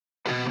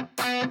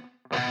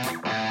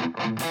And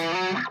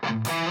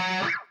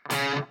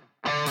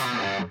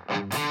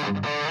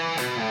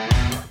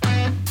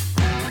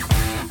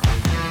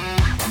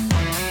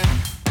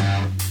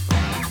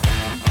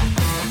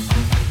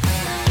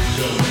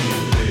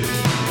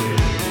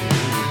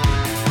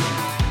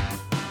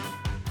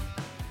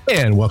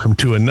welcome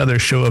to another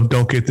show of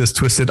Don't Get This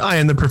Twisted. I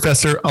am the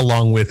professor,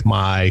 along with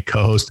my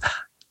co-host,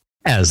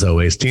 as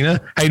always, Tina.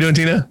 How you doing,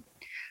 Tina?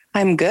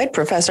 I'm good,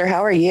 Professor.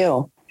 How are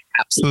you?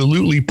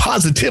 Absolutely,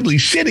 positively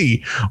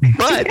shitty,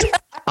 but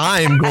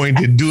I'm going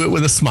to do it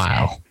with a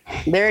smile.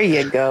 There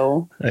you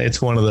go.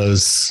 It's one of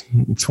those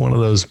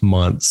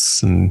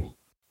months, and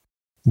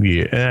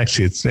yeah,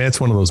 actually, it's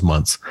one of those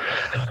months.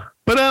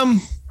 But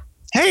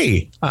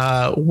hey,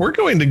 we're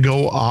going to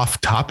go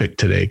off topic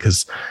today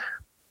because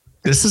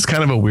this is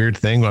kind of a weird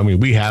thing. I mean,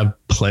 we have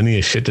plenty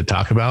of shit to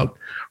talk about,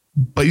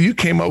 but you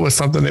came up with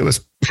something that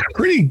was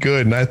pretty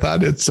good. And I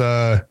thought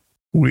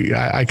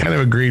I kind of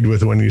agreed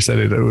with when you said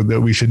it,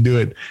 that we should do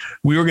it.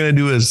 We were going to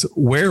do is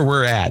where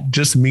we're at,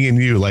 just me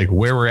and you, like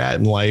where we're at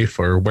in life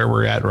or where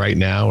we're at right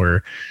now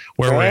or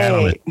where we're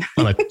at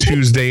on a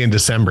Tuesday in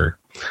December.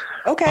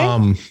 Okay.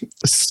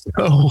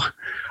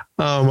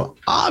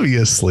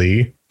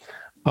 Obviously,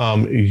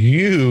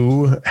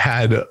 you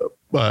had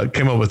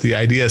came up with the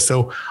idea.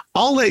 So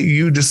I'll let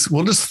you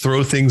we'll just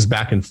throw things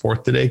back and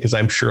forth today, because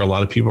I'm sure a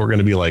lot of people are going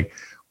to be like,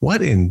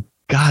 what in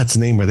God's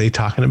name are they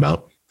talking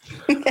about?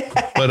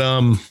 But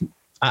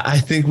I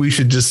think we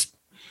should just,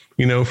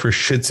 for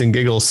shits and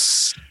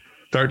giggles,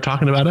 start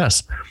talking about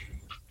us.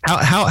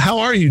 How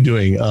are you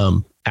doing?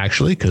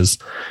 Actually, because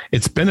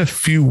it's been a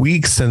few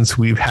weeks since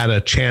we've had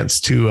a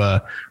chance to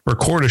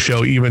record a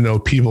show, even though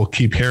people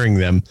keep hearing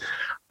them.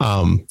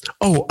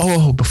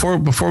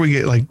 Before we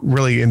get like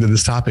really into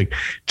this topic,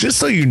 just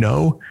so you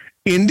know,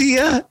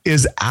 India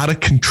is out of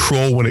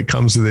control when it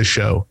comes to this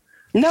show.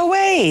 No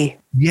way.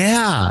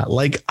 Yeah.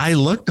 Like I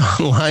looked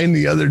online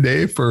the other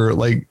day for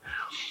like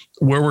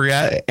where we're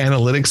at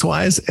analytics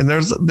wise, and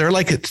they're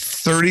like at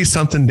 30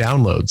 something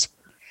downloads.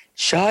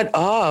 Shut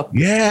up.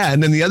 Yeah.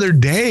 And then the other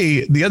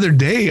day,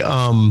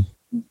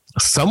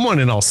 someone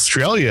in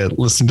Australia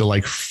listened to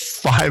like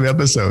 5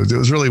 episodes. It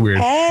was really weird.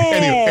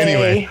 Hey.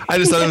 Anyway, I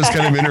just thought it was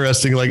kind of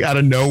interesting. Like out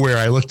of nowhere,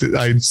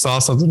 I saw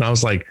something. And I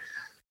was like,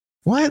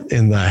 what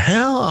in the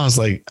hell? I was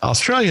like,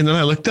 Australia. And then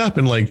I looked up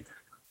and like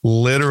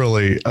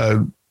literally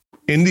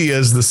India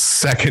is the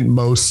second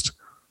most,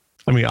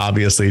 I mean,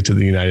 obviously to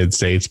the United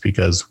States,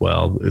 because,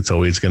 well, it's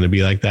always going to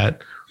be like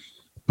that.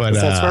 But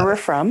that's where we're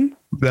from.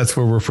 That's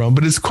where we're from.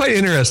 But it's quite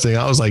interesting.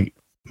 I was like,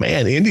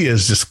 man, India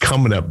is just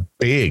coming up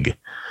big.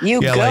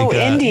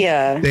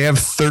 India. They have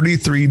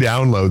 33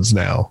 downloads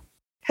now.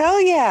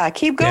 Hell yeah.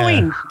 Keep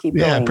going. Yeah. Keep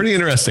going. Yeah, pretty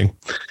interesting.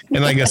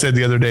 And like I said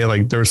the other day,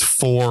 like there's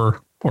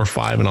 4 or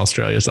 5 in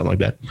Australia, something like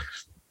that.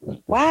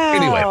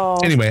 Wow.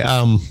 Anyway,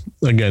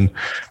 again,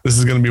 this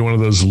is going to be one of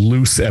those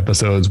loose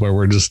episodes where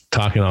we're just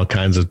talking all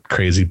kinds of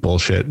crazy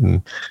bullshit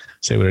and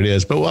say what it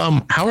is.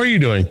 But how are you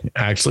doing,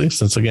 actually?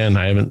 Since, again,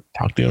 I haven't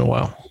talked to you in a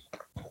while.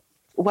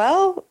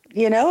 Well,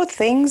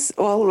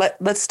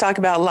 let's talk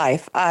about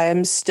life.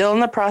 I'm still in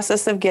the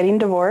process of getting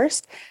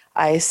divorced.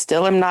 I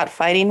still am not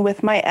fighting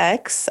with my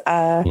ex.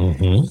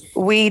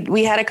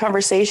 We had a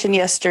conversation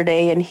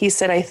yesterday, and he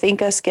said, I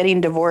think us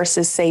getting divorced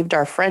has saved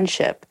our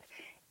friendship.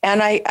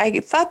 And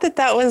I thought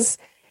that was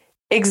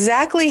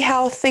exactly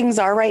how things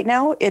are right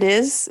now. It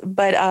is.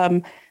 But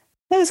that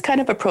was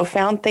kind of a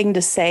profound thing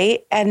to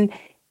say. And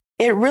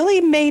it really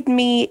made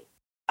me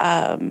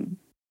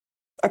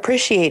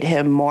appreciate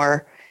him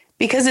more.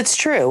 Because it's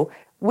true.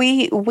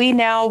 We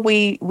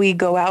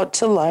go out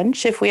to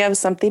lunch if we have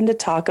something to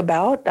talk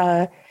about,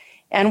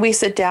 and we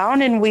sit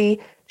down and we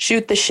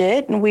shoot the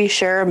shit and we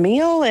share a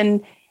meal,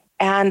 and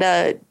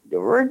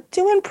we're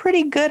doing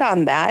pretty good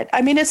on that.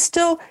 I mean, it's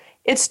still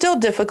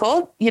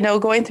difficult.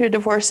 Going through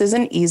divorce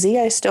isn't easy.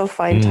 I still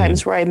find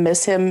times where I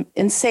miss him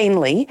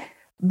insanely,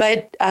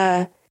 but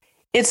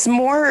it's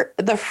more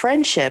the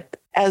friendship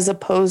as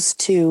opposed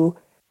to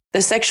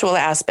the sexual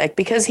aspect,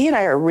 because he and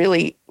I are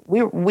really.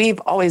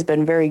 We've always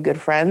been very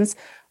good friends,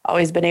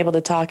 always been able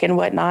to talk and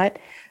whatnot.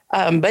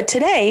 But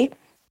today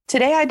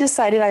I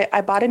decided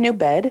I bought a new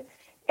bed,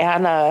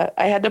 and I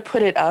had to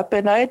put it up,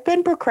 and I had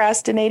been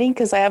procrastinating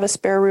because I have a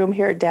spare room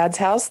here at Dad's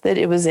house that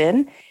it was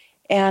in,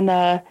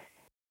 and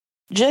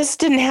just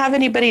didn't have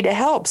anybody to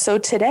help. So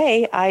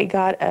today I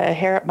got a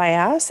hair up my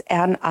ass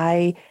and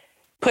I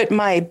put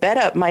my bed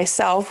up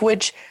myself,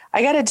 which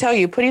I got to tell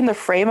you, putting the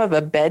frame of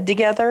a bed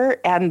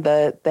together and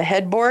the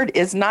headboard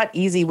is not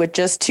easy with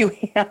just 2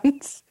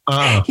 hands.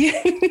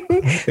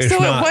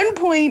 So at one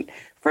point,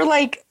 for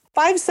like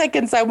 5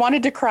 seconds, I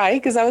wanted to cry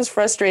because I was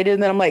frustrated.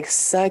 And then I'm like,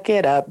 suck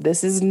it up.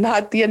 This is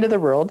not the end of the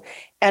world.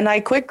 And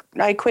I quit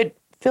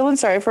feeling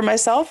sorry for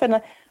myself.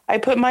 And I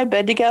put my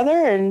bed together,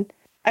 and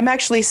I'm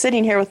actually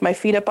sitting here with my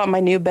feet up on my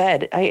new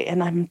bed.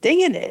 And I'm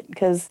digging it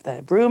because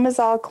the room is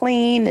all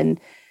clean and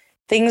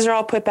things are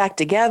all put back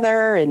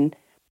together. And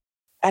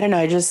I don't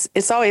know,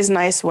 it's always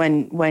nice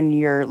when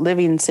your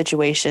living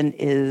situation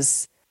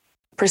is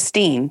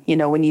pristine,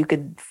 when you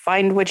could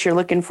find what you're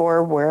looking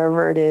for,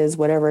 wherever it is,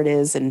 whatever it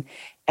is. And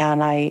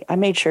I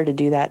made sure to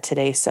do that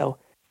today. So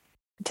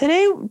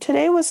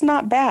today was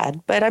not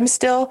bad, but I'm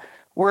still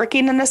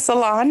working in a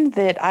salon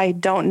that I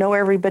don't know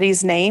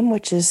everybody's name,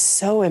 which is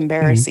so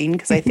embarrassing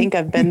because I think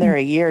I've been there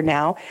a year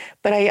now,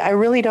 but I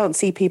really don't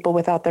see people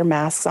without their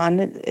masks on.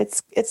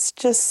 It's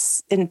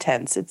just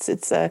intense.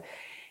 It's a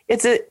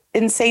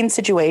insane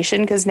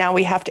situation because now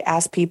we have to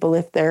ask people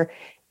if they're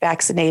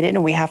vaccinated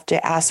and we have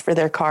to ask for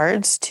their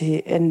cards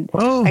I got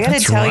to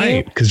tell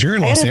you, because you're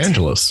in Los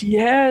Angeles.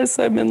 Yes,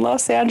 I'm in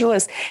Los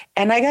Angeles.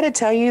 And I got to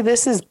tell you,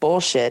 this is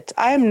bullshit.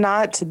 I'm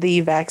not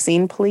the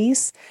vaccine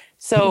police.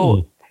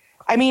 So,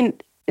 I mean,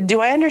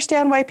 do I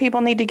understand why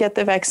people need to get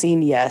the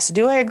vaccine? Yes.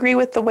 Do I agree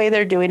with the way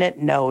they're doing it?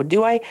 No.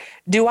 Do I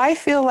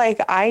feel like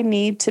I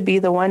need to be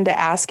the one to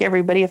ask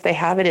everybody if they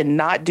have it and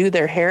not do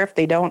their hair if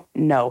they don't?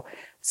 No.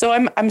 So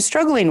I'm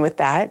struggling with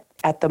that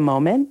at the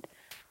moment.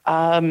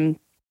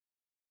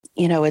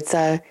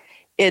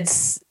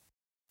 It's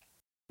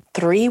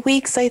 3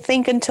 weeks, I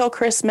think, until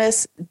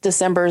Christmas.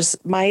 December's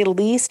my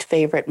least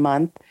favorite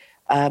month.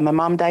 My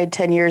mom died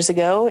 10 years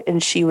ago,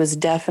 and she was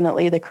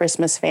definitely the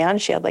Christmas fan.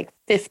 She had like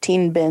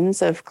 15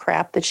 bins of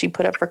crap that she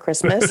put up for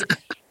Christmas.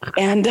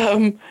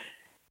 And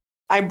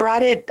I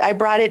brought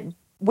it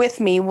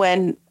with me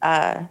when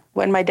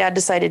my dad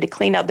decided to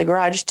clean out the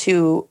garage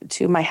to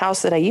my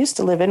house that I used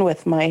to live in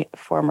with my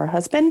former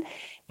husband.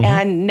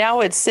 And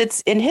now it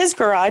sits in his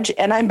garage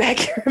and I'm back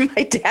here in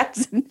my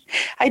dad's.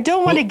 I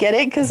don't want to get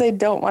it because I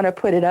don't want to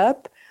put it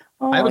up.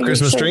 I have a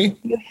Christmas tree.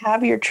 You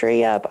have your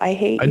tree up. I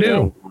hate you. I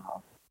do.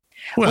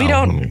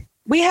 Well,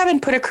 we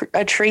haven't put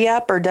a tree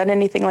up or done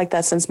anything like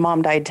that since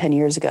mom died 10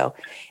 years ago.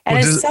 And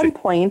at some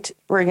point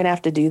we're going to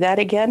have to do that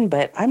again,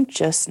 but I'm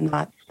just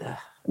not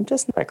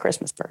a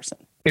Christmas person.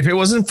 If it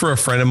wasn't for a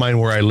friend of mine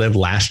where I lived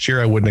last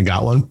year, I wouldn't have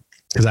got one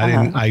because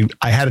I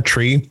had a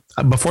tree.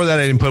 Before that,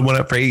 I didn't put one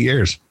up for 8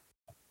 years.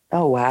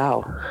 Oh,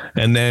 wow.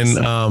 And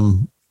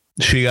then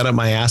she got up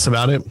my ass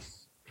about it.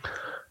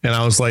 And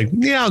I was like,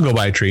 yeah, I'll go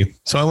buy a tree.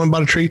 So I went and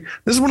bought a tree.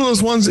 This is one of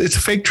those ones. It's a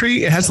fake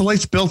tree. It has the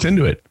lights built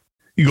into it.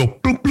 You go,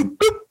 bloop, bloop,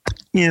 bloop,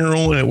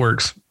 and it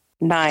works.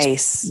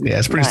 Nice. Yeah,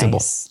 it's pretty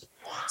simple.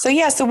 So,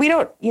 yeah, so we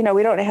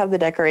don't have the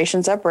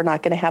decorations up. We're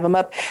not going to have them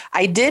up.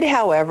 I did,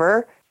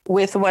 however,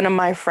 with one of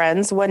my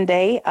friends one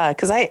day,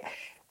 because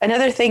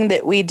another thing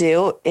that we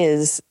do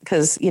is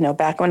because,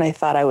 back when I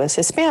thought I was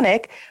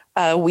Hispanic,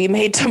 we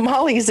made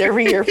tamales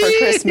every year for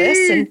Christmas.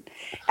 And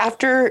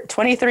after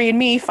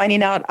 23andMe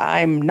finding out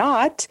I'm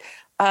not,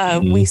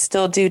 we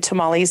still do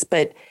tamales.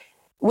 But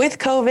with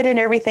COVID and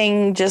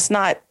everything, just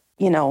not,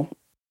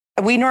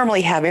 we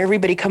normally have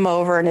everybody come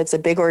over and it's a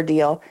big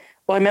ordeal.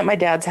 Well, I'm at my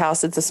dad's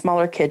house. It's a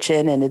smaller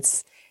kitchen and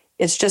it's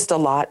just a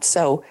lot.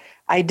 So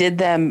I did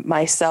them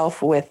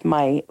myself with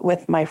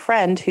my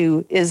friend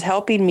who is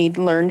helping me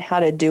learn how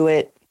to do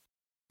it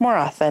more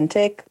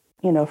authentic,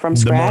 from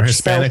scratch. The more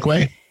Hispanic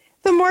way?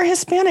 The more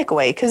Hispanic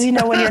way. Because,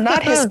 when you're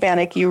not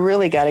Hispanic, you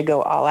really got to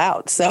go all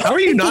out. So how are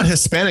you not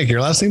Hispanic?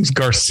 Your last name's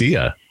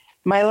Garcia.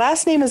 My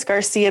last name is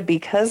Garcia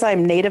because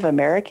I'm Native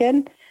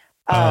American.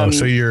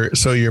 So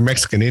you're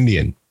Mexican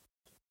Indian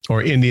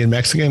or Indian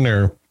Mexican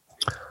or?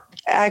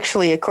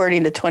 Actually,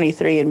 according to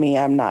 23andMe,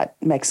 I'm not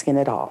Mexican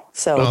at all.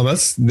 So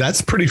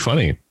that's pretty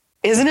funny.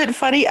 Isn't it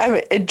funny?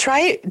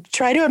 Try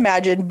to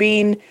imagine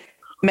being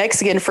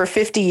Mexican for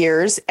 50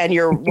 years and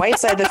your white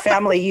side of the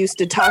family used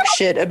to talk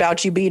shit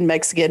about you being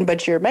Mexican,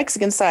 but your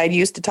Mexican side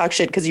used to talk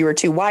shit because you were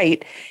too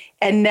white.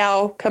 And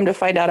now come to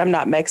find out I'm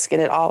not Mexican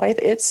at all.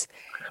 It's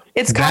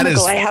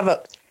comical. I have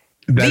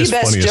the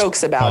best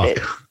jokes about it.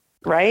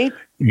 Right?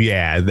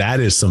 Yeah, that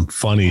is some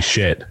funny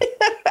shit.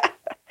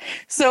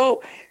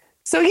 So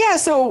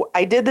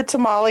I did the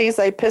tamales.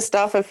 I pissed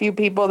off a few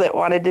people that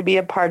wanted to be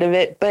a part of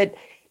it. But,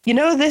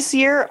 this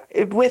year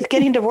with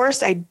getting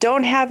divorced, I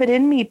don't have it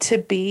in me to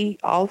be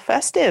all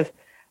festive.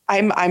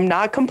 I'm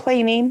not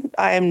complaining.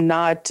 I'm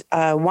not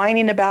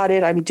whining about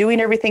it. I'm doing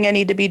everything I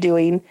need to be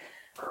doing.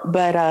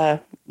 But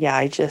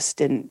I just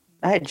didn't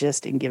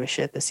give a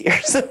shit this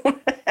year. So,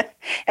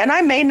 and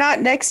I may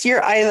not next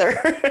year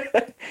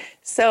either.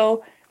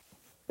 So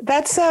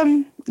that's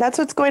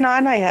what's going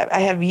on. I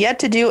have yet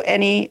to do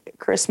any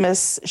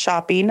Christmas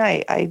shopping.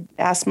 I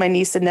asked my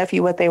niece and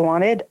nephew what they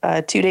wanted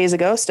 2 days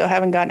ago. Still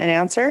haven't gotten an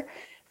answer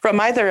from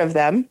either of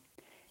them.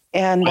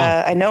 And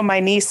I know my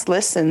niece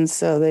listens,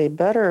 so they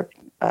better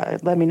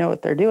let me know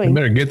what they're doing.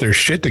 They better get their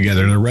shit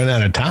together. They're running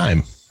out of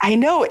time. I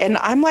know. And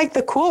I'm like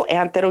the cool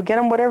aunt that'll get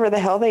them whatever the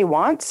hell they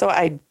want. So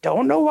I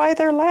don't know why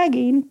they're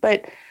lagging,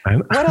 but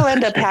what'll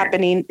end up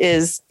happening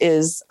is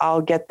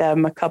I'll get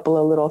them a couple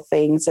of little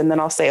things and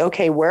then I'll say,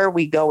 okay, where are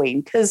we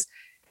going? Because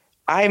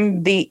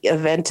I'm the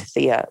event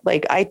Thea.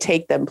 Like I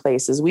take them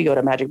places. We go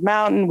to Magic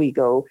Mountain. We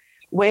go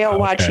whale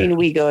watching.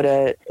 We go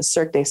to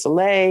Cirque du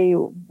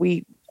Soleil.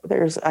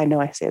 I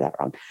know I say that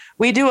wrong.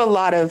 We do a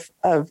lot of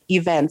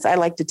events. I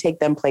like to take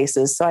them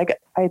places. So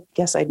I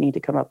guess I'd need to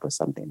come up with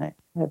something. I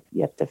have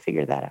yet to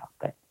figure that out,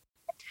 but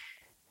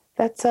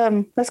that's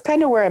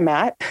kind of where I'm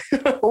at.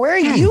 Where are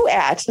you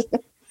at?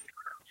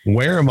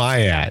 Where am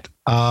I at?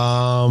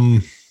 I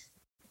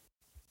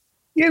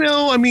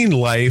mean,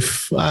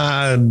 life,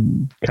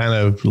 kind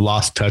of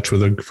lost touch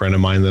with a friend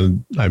of mine that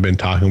I've been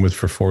talking with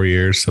for 4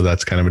 years. So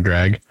that's kind of a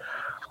drag. It's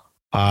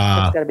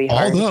gotta be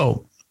hard.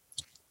 Although,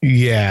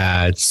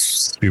 yeah, it's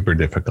super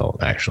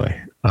difficult actually.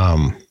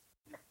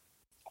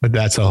 But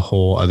that's a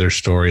whole other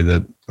story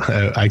that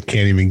I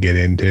can't even get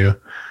into.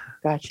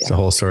 Gotcha. It's a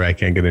whole story I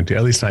can't get into,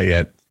 at least not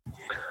yet.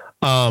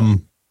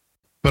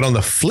 But on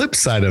the flip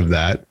side of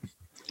that,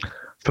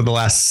 for the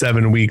last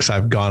 7 weeks,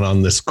 I've gone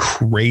on this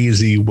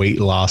crazy weight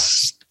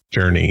loss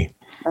journey.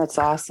 That's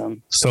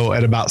awesome. So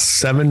at about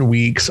 7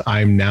 weeks,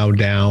 I'm now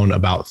down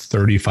about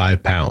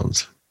 35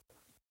 pounds.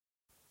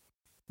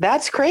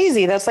 That's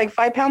crazy. That's like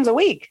 5 pounds a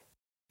week.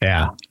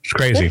 Yeah, it's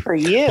crazy. Good for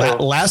you.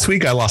 Last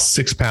week, I lost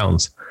 6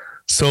 pounds.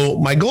 So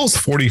my goal is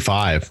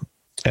 45.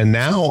 And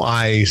now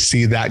I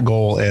see that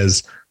goal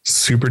as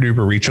super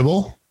duper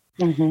reachable.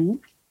 Mm-hmm.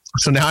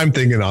 So now I'm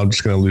thinking I'm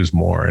just going to lose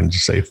more and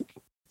just say,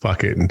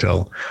 fuck it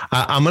until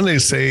I'm going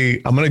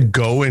to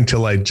go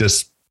until I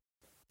just,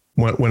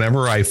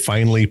 whenever I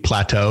finally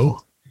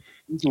plateau,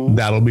 mm-hmm.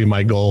 that'll be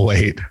my goal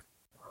weight.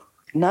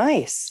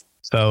 Nice.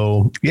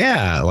 So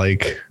yeah,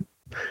 like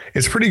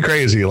it's pretty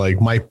crazy.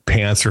 Like my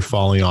pants are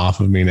falling off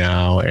of me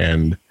now.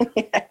 And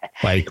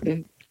like,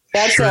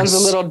 that sounds a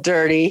little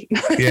dirty.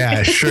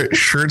 Yeah.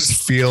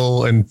 Shirts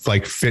feel and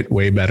like fit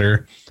way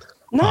better.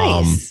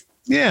 Nice.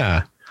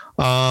 Yeah.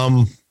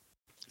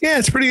 Yeah,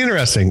 it's pretty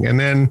interesting. And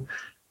then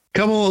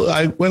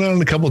I went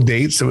on a couple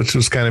dates, which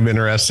was kind of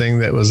interesting.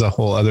 That was a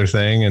whole other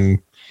thing, and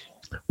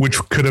which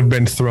could have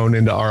been thrown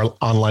into our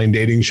online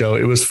dating show.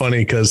 It was funny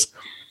because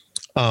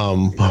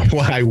when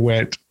I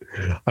went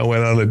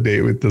on a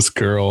date with this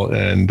girl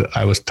and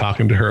I was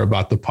talking to her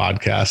about the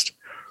podcast.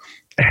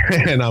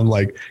 And I'm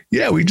like,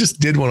 yeah, we just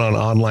did one on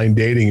online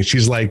dating. And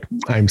she's like,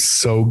 I'm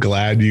so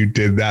glad you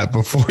did that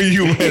before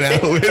you went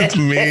out with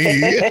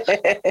me.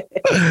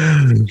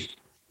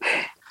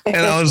 And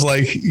I was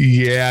like,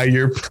 yeah,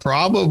 you're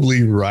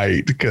probably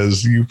right,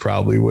 because you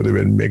probably would have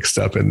been mixed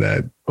up in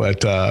that.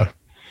 But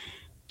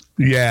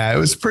yeah, it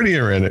was pretty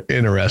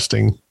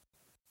interesting.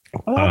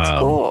 Oh, that's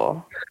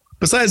cool.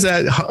 Besides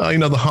that,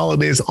 the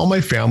holidays, all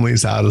my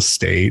family's out of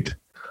state.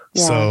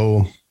 Yeah.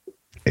 So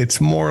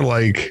it's more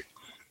like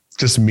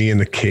just me and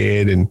the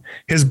kid, and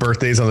his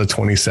birthday's on the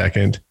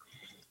 22nd.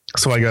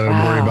 So I got to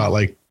worry about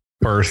like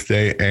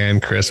birthday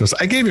and Christmas.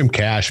 I gave him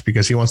cash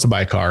because he wants to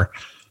buy a car.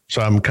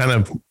 So I'm kind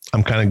of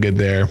good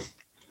there.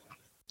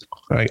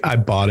 I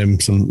bought him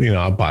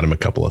I bought him a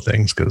couple of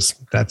things because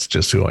that's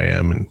just who I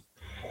am. And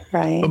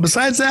right. But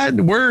besides that,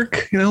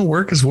 work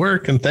is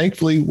work. And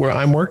thankfully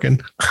I'm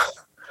working.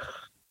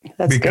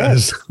 That's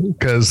because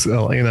a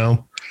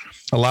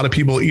lot of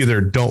people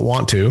either don't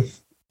want to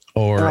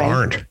or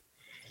aren't.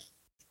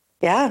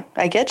 Yeah,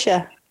 I get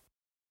you.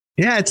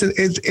 Yeah,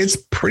 it's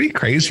pretty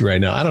crazy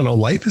right now. I don't know.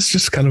 Life is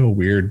just kind of a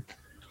weird,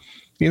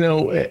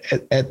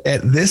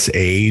 at this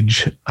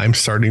age, I'm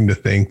starting to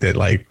think that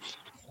like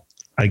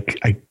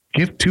I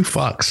give two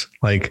fucks.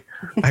 Like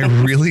I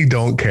really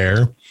don't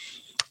care.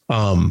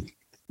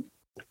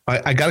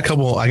 I got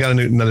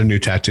another new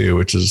tattoo,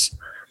 which is,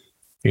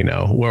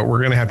 we're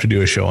going to have to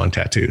do a show on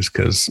tattoos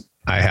because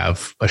I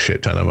have a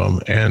shit ton of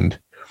them. And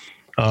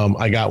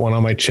I got one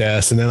on my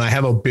chest, and then I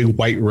have a big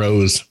white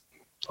rose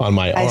on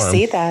my arm. I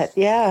see that.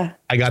 Yeah.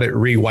 I got it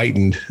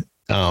re-whitened.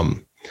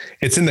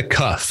 It's in the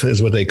cuff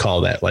is what they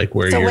call that. Like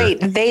where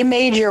wait, they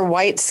made your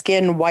white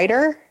skin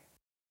whiter?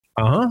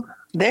 Uh-huh.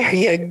 There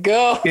you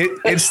go.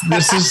 This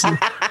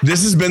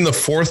has been the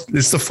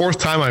fourth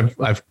time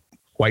I've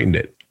whitened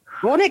it.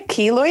 Won't it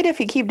keloid if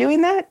you keep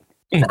doing that?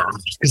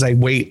 Because I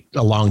wait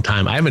a long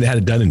time. I haven't had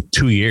it done in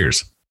 2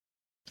 years.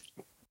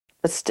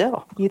 But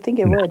still, you think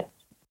it would.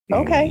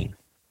 Okay.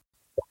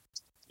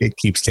 It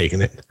keeps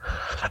taking it.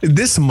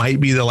 This might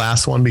be the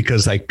last one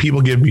because like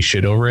people give me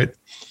shit over it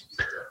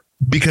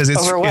because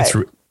it's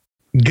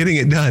getting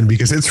it done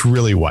because it's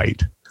really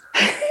white.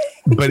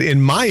 But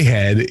in my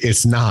head,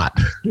 it's not.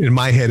 In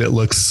my head, it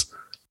looks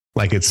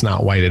like it's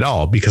not white at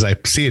all because I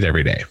see it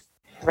every day.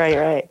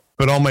 Right.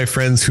 But all my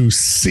friends who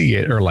see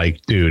it are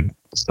like, dude,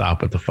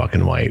 stop with the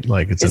fucking white.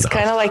 Like it's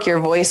kind of like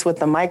your voice with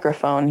the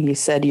microphone. You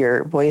said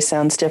your voice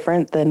sounds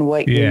different than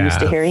what you're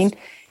used to hearing.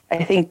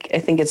 I think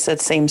it's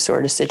that same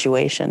sort of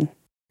situation.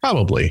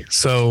 Probably.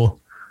 So,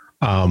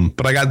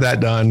 but I got that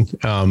done.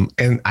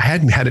 And I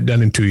hadn't had it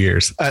done in 2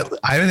 years. I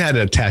haven't had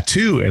a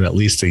tattoo in at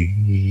least a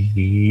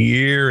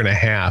year and a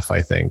half,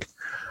 I think.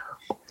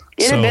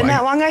 It had been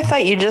that long? I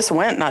thought you just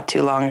went not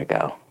too long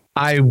ago.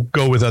 I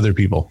go with other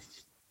people.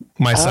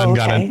 My son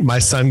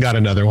got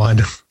another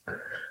one,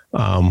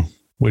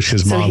 which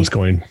his mom's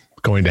going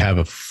to have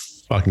a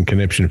fucking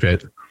conniption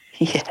fit.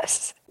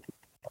 Yes.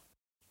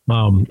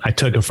 I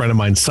took a friend of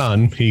mine's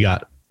son. He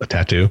got a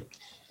tattoo.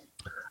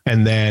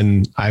 And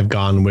then I've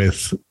gone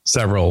with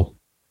several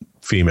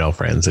female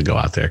friends that go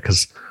out there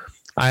because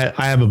I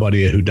have a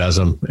buddy who does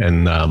them.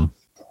 And,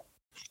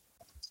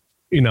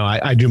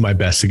 I do my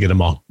best to get them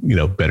all,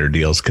 better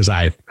deals because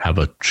I have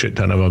a shit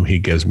ton of them. He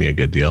gives me a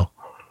good deal.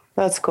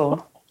 That's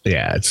cool.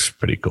 Yeah, it's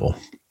pretty cool.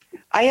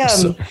 I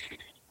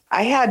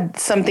I had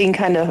something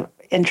kind of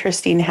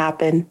interesting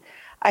happen.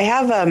 I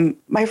have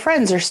my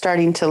friends are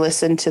starting to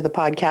listen to the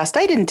podcast.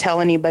 I didn't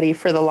tell anybody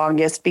for the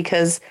longest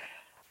because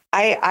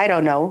I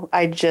don't know.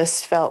 I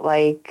just felt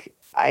like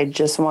I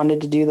just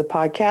wanted to do the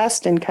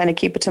podcast and kind of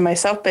keep it to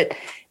myself. But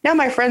now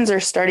my friends are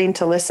starting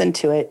to listen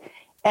to it.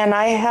 And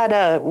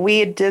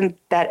we did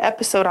that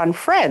episode on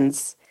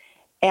Friends,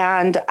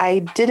 and I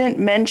didn't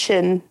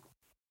mention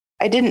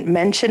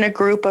a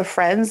group of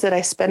friends that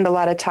I spend a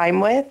lot of time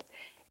with.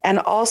 And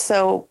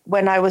also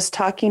when I was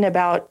talking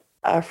about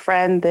a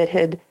friend that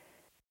had,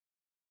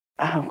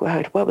 oh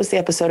God, what was the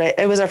episode?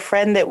 It was a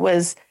friend that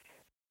was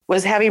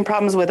having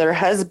problems with her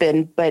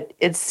husband, but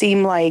it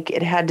seemed like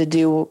it had to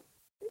do,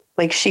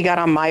 like she got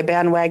on my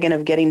bandwagon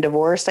of getting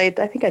divorced. I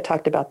think I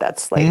talked about that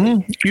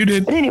slightly. You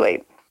did. But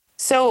anyway,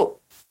 so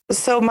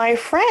my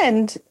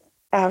friend,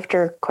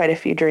 after quite a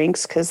few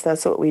drinks, because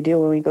that's what we do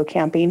when we go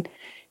camping,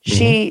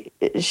 she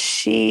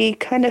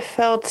kind of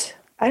felt,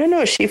 I don't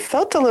know, she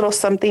felt a little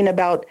something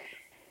about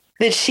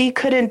that she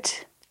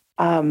couldn't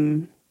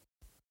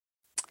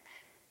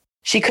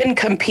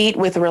compete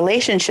with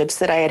relationships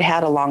that I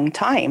had a long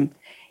time.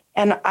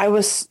 And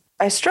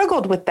I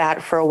struggled with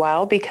that for a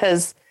while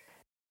because,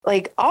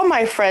 like, all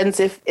my friends,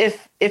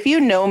 if you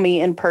know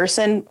me in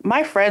person,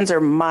 my friends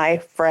are my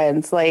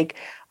friends. Like,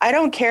 I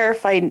don't care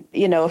if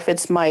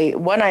it's my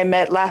one I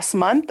met last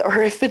month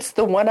or if it's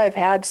the one I've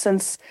had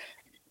since,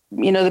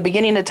 the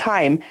beginning of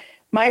time.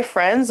 My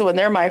friends, when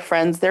they're my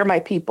friends, they're my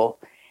people.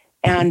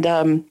 And,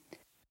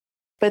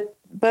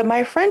 but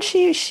my friend,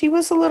 she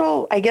was a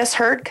little, I guess,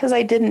 hurt because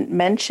I didn't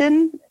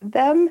mention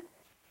them.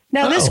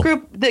 Now,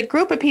 the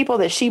group of people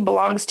that she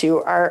belongs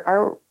to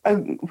are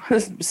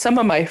some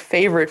of my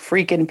favorite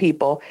freaking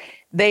people.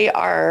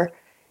 They're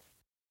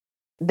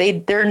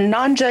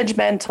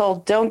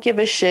non-judgmental, don't give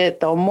a shit.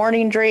 They'll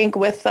morning drink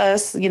with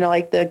us,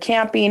 like the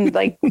camping,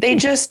 like they're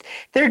just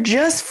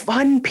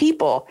fun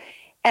people.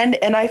 And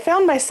I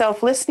found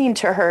myself listening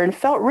to her and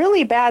felt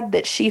really bad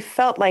that she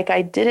felt like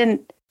I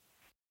didn't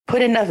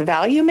put enough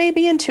value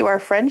maybe into our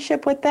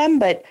friendship with them.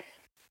 But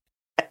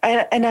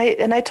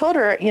I told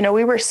her,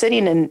 we were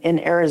sitting in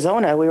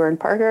Arizona. We were in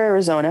Parker,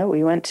 Arizona.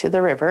 We went to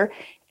the river.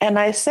 And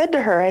I said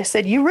to her,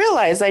 you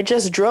realize I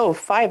just drove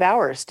 5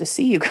 hours to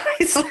see you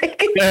guys.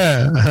 Like,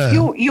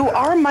 you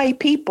are my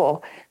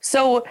people.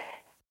 So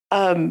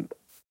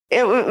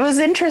it was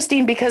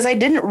interesting because I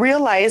didn't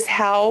realize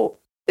how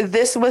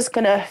this was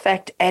going to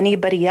affect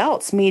anybody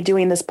else, me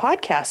doing this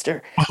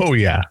podcast. Oh,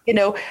 yeah.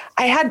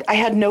 I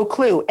had no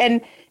clue.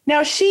 And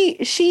now she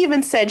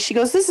even said, she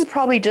goes, this is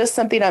probably just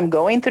something I'm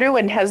going through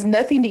and has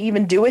nothing to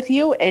even do with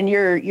you. And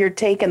you're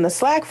taking the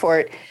slack for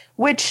it,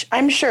 which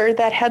I'm sure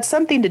that had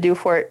something to do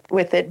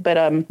with it. But,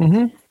 I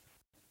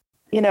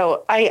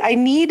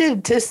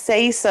needed to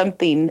say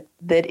something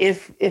that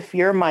if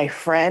you're my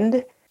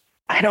friend,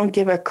 I don't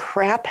give a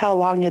crap how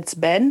long it's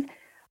been.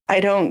 I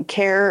don't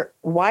care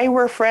why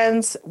we're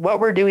friends, what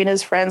we're doing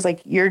as friends.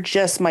 Like, you're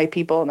just my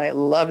people and I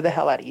love the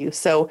hell out of you.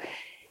 So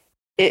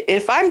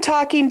if I'm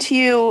talking to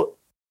you,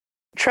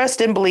 trust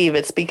and believe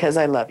it's because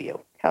I love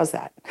you. How's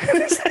that?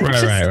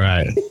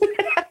 Right.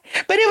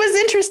 But it was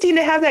interesting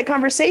to have that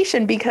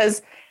conversation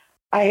because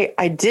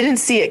I didn't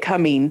see it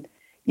coming.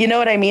 You know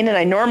what I mean? And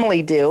I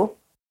normally do.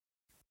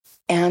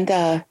 And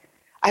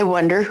I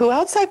wonder who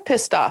else I've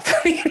pissed off.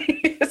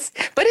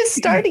 But it's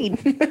starting.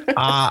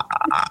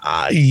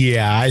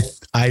 Yeah,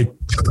 I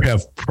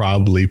have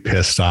probably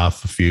pissed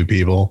off a few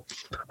people,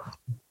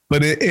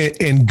 but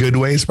in good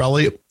ways,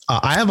 probably.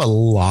 I have a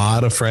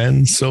lot of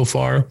friends so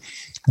far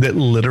that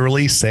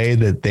literally say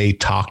that they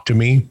talk to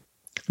me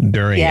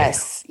during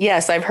it.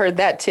 Yes, I've heard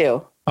that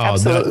too.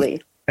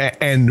 Absolutely.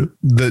 And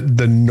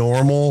the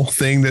normal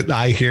thing that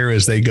I hear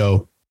is they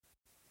go,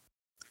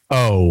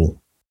 "Oh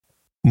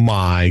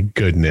my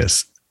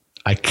goodness,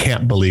 I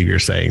can't believe you're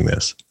saying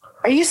this."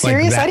 Are you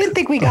serious? I didn't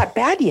think we got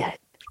bad yet.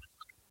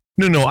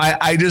 No.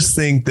 I just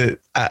think that,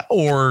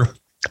 or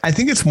I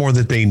think it's more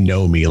that they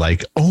know me.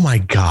 Like, oh my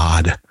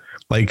God,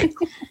 like,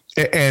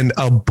 and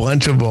a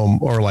bunch of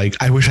them are like,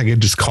 I wish I could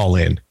just call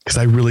in because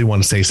I really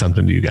want to say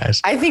something to you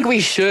guys. I think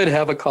we should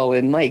have a call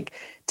in, like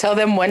tell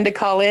them when to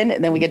call in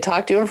and then we could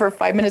talk to them for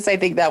 5 minutes. I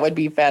think that would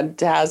be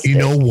fantastic. You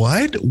know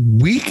what?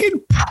 We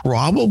could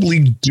probably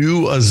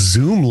do a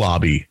Zoom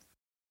lobby.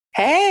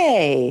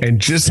 Hey.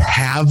 And just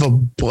have a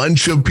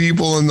bunch of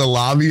people in the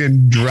lobby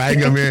and drag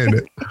them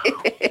in.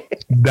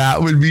 That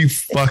would be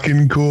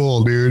fucking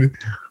cool, dude.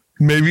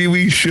 Maybe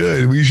we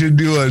should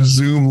do a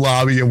Zoom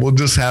lobby and we'll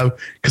just have,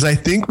 because I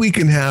think we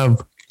can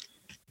have,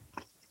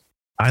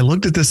 I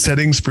looked at the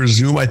settings for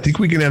Zoom. I think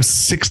we can have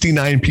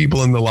 69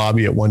 people in the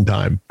lobby at one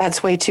time.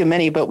 That's way too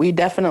many, but we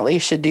definitely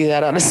should do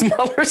that on a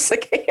smaller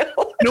scale.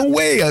 No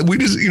way. We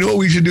just, what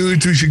we should do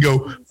is we should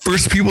go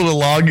first people to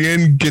log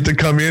in, get to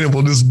come in, and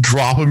we'll just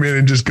drop them in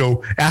and just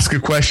go ask a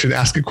question.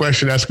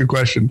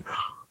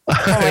 Oh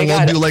and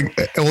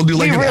we'll do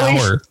like an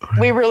hour.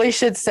 We really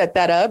should set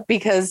that up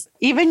because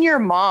even your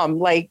mom,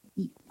 like,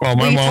 well,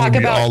 my mom would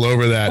be all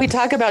over that. We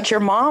talk about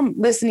your mom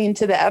listening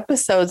to the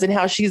episodes and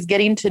how she's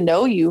getting to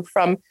know you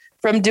from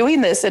from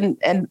doing this.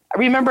 And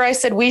remember I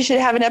said we should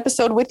have an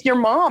episode with your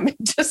mom and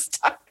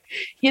just talk,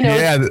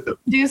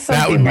 do something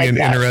that would be like an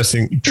that.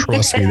 interesting,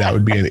 trust me, that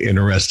would be an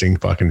interesting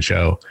fucking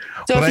show.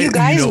 So if you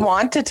guys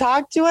want to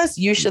talk to us,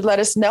 you should let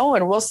us know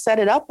and we'll set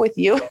it up with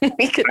you.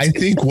 I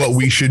think what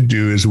we should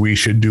do is we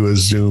should do a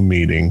Zoom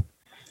meeting.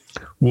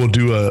 We'll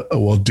do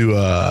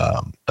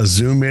a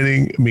Zoom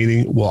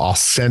meeting. I'll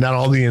send out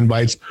all the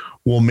invites.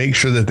 We'll make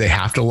sure that they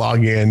have to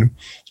log in.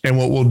 And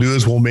what we'll do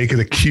is we'll make it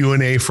a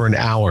Q&A for an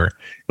hour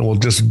and we'll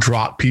just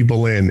drop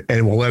people in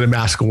and we'll let them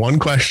ask one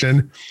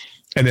question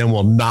and then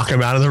we'll knock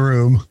them out of the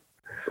room.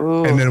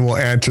 Ooh. And then we'll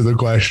answer the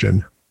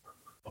question.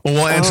 Well,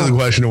 we'll answer the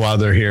question while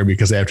they're here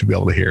because they have to be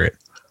able to hear it.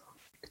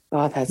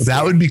 Oh,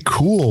 that would be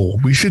cool.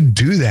 We should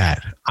do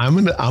that.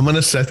 I'm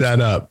gonna set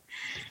that up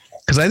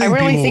because I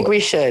think we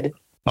should.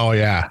 Oh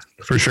yeah,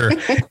 for sure.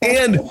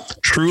 And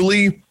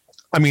truly,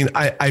 I mean,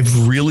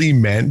 I've really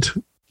meant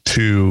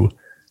to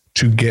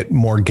get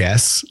more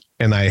guests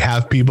and I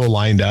have people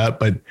lined up,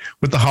 but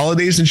with the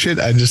holidays and shit,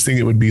 I just think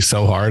it would be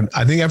so hard.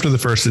 I think after the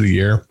first of the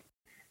year,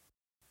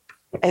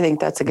 I think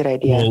that's a good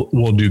idea.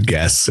 We'll do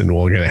guests and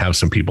we're going to have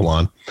some people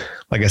on.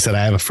 Like I said,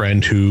 I have a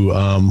friend who,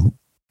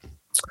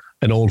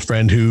 an old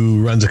friend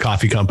who runs a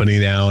coffee company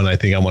now. And I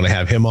think I want to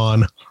have him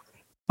on.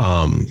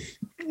 I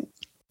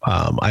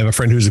have a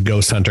friend who's a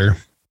ghost hunter.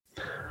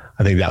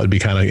 I think that would be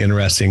kind of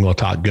interesting. We'll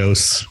talk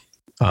ghosts.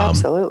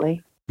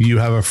 Absolutely. You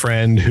have a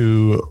friend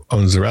who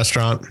owns a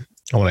restaurant.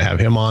 I want to have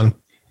him on.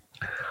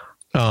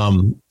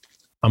 I'm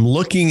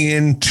looking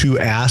into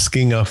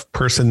asking a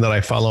person that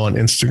I follow on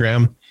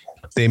Instagram.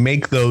 They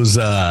make those,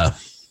 like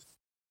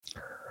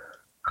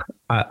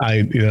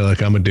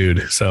I'm a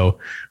dude. So,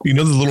 the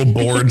little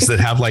boards that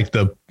have like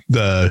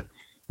the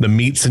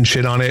meats and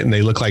shit on it and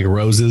they look like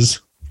roses.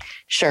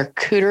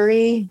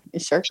 Charcuterie.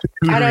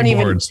 I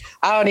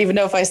don't even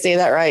know if I say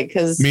that right.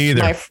 Cause me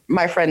either.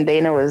 My friend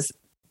Dana was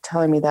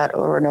telling me that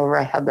over and over.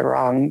 I had the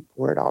wrong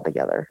word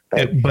altogether,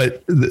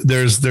 but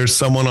there's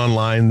someone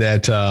online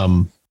that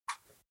I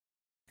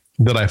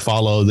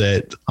follow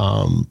that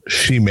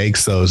she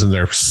makes those and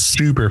they're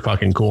super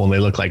fucking cool and they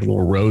look like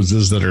little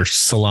roses that are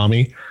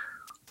salami.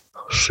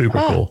 Super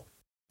cool.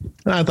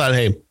 And I thought,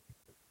 hey,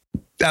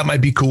 that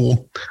might be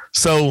cool.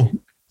 So,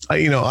 I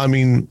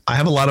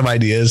have a lot of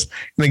ideas.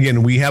 And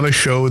again, we have a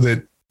show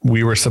that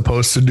we were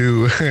supposed to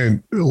do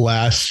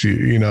last,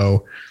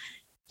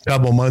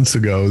 couple months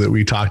ago that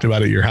we talked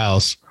about at your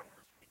house.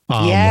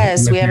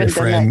 Yes, we haven't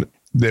done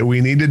that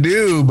we need to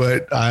do,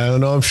 but I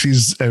don't know if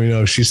she's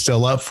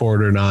still up for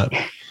it or not.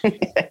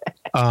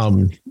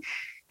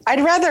 I'd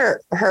rather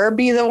her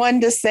be the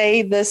one to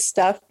say this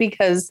stuff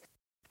because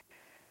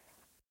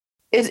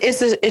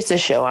it's a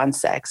show on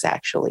sex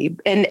actually.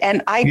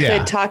 And I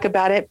could talk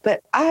about it,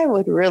 but I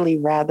would really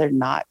rather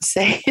not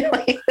say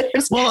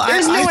there's no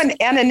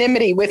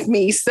anonymity with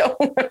me. So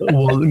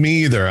well,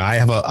 me either. I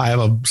have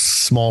a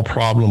small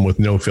problem with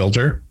no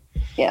filter.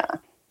 Yeah.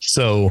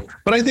 So,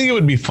 but I think it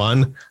would be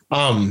fun.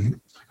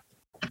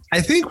 I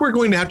think we're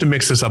going to have to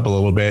mix this up a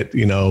little bit,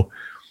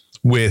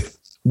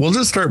 we'll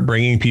just start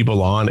bringing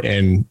people on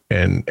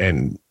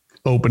and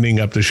opening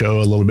up the show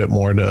a little bit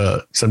more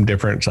to some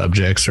different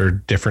subjects or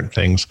different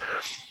things.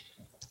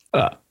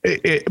 But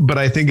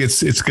I think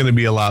it's going to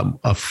be a lot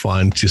of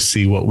fun to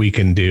see what we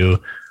can do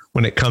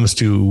when it comes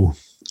to,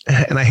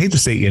 and I hate to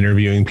say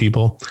interviewing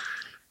people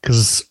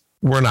because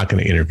we're not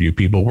going to interview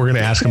people. We're going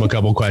to ask them a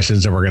couple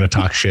questions and we're going to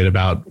talk shit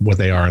about what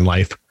they are in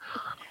life.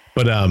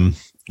 But I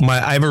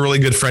have a really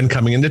good friend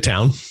coming into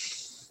town.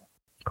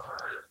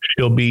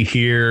 She'll be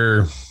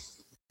here,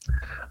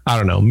 I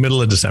don't know,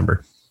 middle of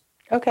December.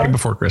 Okay. Right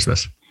before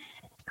Christmas.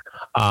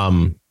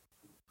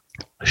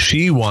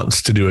 She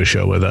wants to do a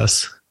show with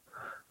us,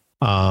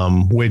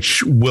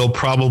 which we'll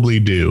probably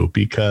do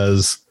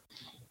because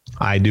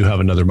I do have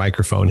another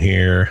microphone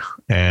here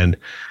and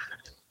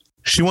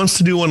she wants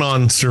to do one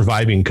on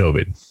surviving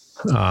COVID.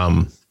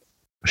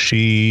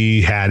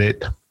 She had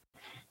it.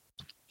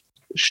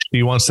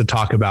 She wants to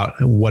talk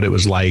about what it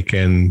was like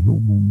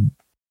and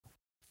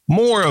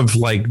more of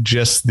like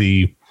just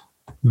the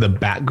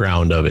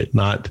background of it,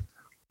 not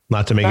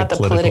to make it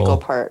political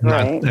part,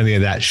 not right? Any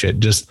of that shit.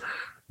 Just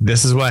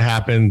this is what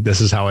happened.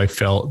 This is how I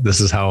felt. This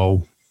is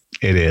how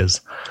it is.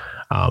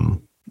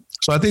 So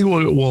I think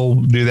we'll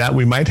do that.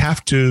 We might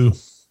have to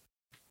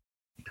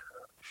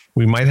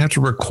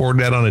record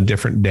that on a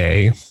different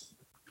day.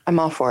 I'm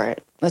all for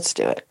it. Let's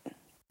do it.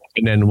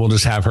 And then we'll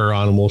just have her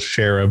on and we'll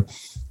share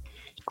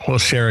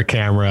a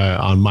camera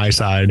on my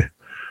side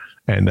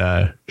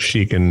and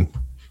she can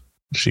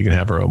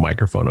have her own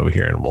microphone over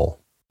here and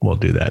we'll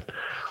do that.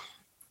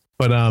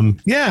 But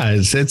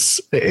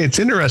it's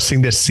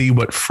interesting to see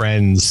what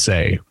friends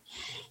say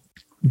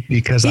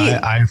because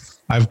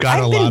I've got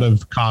a lot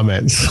of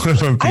comments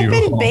from people. I've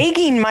been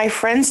begging my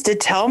friends to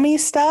tell me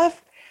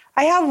stuff.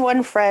 I have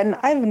one friend,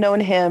 I've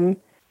known him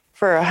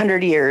for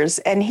 100 years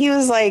and he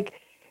was like,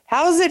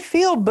 how does it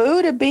feel,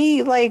 Boo, to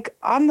be like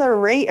on the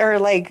or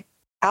like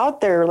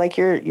out there, like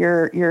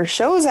your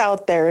show's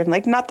out there and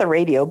like not the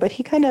radio, but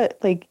he kind of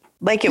like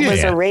it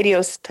was a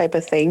radio type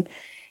of thing.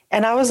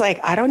 And I was like,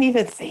 I don't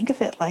even think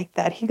of it like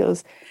that. He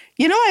goes,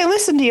 I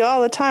listen to you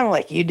all the time. I'm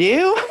like, you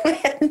do? I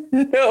had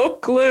no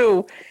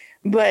clue.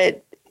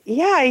 But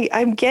yeah,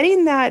 I'm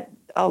getting that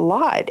a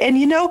lot. And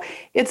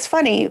it's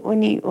funny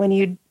when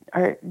you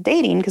are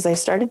dating, because I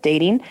started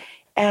dating,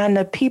 and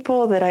the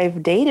people that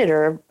I've dated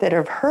or that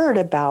have heard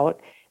about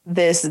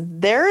this,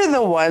 they're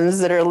the ones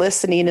that are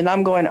listening, and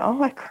I'm going, oh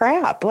my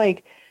crap.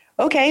 Like,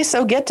 okay,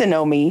 so get to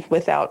know me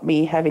without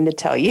me having to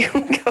tell you.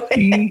 Go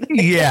ahead.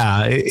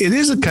 Yeah, it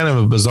is a kind of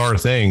a bizarre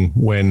thing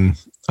when,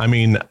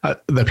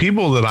 the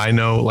people that I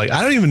know, like,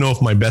 I don't even know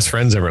if my best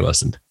friend's ever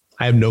listened.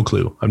 I have no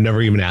clue. I've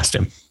never even asked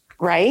him.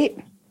 Right.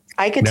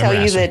 I could tell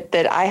you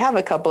that I have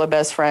a couple of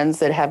best friends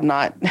that have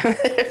not,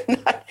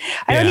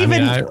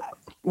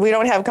 we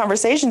don't have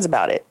conversations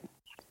about it.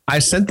 I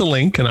sent the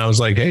link and I was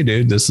like, hey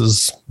dude, this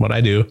is what I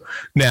do.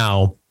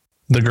 Now,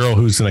 the girl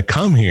who's going to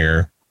come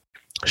here,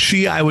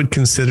 I would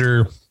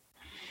consider,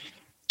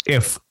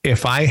 if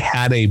I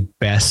had a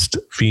best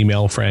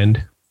female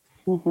friend,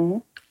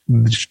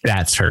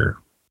 that's her.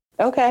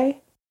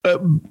 Okay.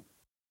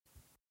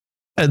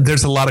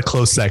 There's a lot of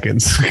close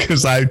seconds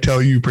because I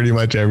tell you pretty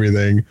much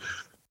everything.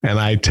 And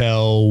I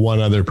tell one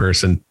other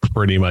person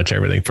pretty much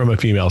everything from a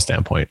female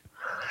standpoint.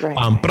 Right.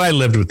 But I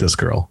lived with this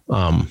girl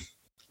in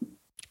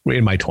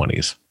my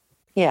 20s.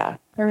 Yeah,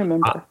 I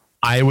remember.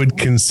 I would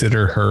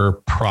consider her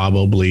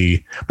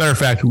probably, matter of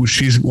fact,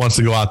 she wants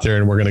to go out there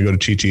and we're going to go to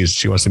Chi-Chi's.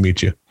 She wants to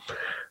meet you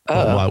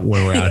when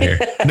we're out here.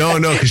 No,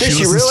 because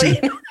she listens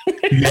to,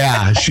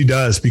 yeah, she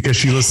does, because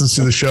she listens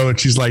to the show and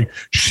she's like,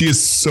 she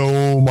is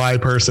so my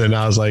person. And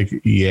I was like,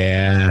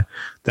 yeah,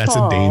 that's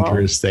a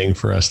dangerous thing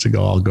for us to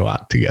all go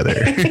out together.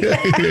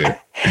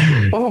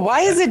 Well,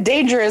 why is it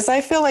dangerous?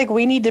 I feel like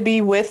we need to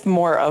be with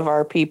more of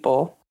our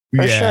people.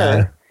 For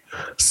sure.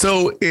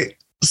 So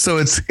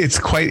it's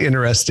quite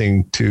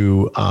interesting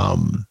to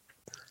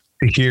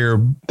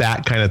hear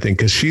that kind of thing,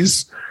 because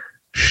she's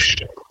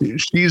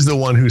the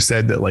one who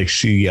said that, like,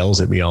 she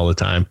yells at me all the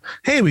time.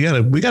 Hey, we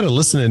gotta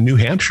listen to New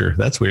Hampshire.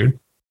 That's weird.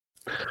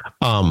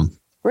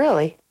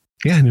 Really?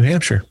 Yeah, New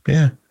Hampshire.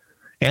 Yeah,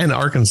 and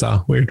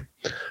Arkansas. Weird.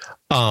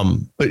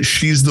 But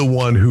she's the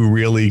one who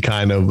really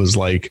kind of was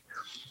like,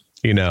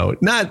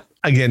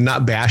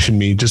 not bashing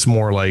me, just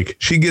more like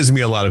she gives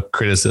me a lot of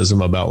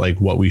criticism about like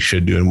what we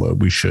should do and what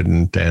we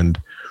shouldn't. And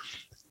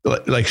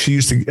like she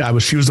was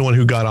the one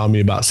who got on me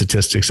about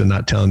statistics and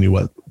not telling you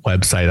what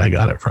website I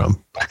got it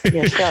from.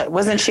 Yeah,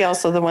 wasn't she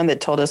also the one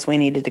that told us we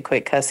needed to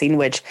quit cussing?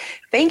 Which,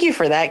 thank you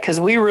for that, because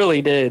we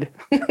really did.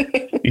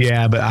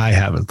 Yeah, but I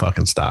haven't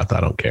fucking stopped. I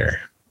don't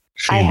care.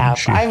 I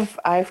have.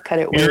 I've cut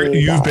it.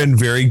 You've been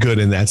very good,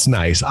 and that's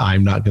nice.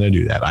 I'm not going to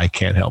do that. I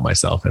can't help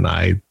myself, and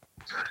I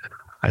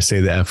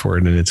say the F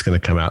word, and it's going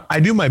to come out. I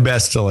do my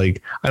best to,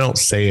 like, I don't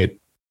say it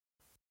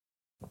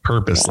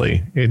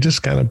purposely. It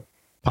just kind of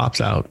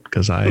pops out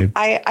because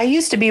I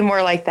used to be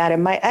more like that,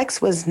 and my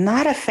ex was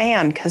not a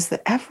fan because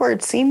the F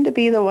word seemed to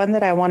be the one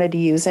that I wanted to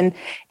use, and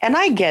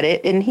I get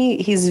it, and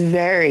he's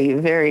very,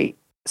 very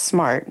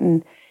smart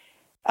and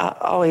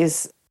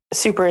always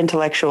super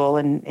intellectual,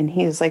 and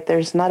he's like,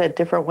 there's not a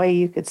different way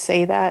you could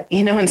say that,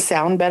 and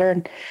sound better.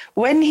 And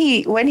when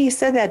he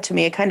said that to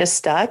me, it kind of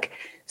stuck.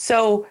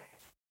 So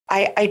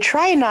I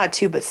try not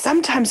to, but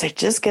sometimes I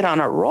just get on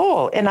a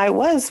roll. And I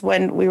was,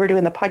 when we were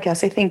doing the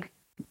podcast, I think,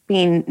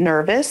 being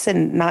nervous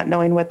and not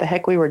knowing what the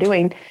heck we were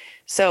doing.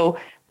 So,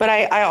 but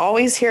I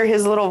always hear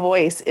his little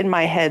voice in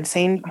my head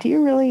saying, do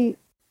you really,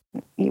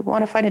 you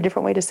want to find a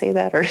different way to say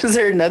that? Or is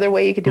there another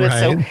way you could do it?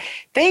 So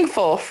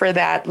thankful for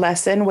that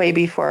lesson way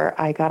before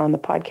I got on the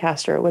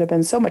podcast, or it would have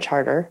been so much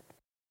harder.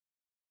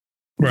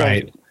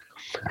 Right.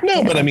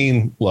 But I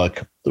mean,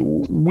 look,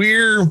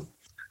 we're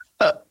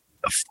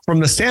from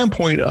the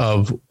standpoint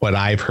of what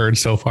I've heard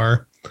so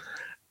far,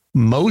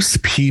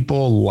 most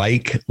people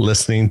like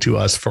listening to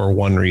us for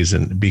one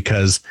reason,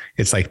 because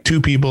it's like two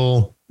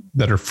people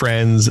that are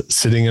friends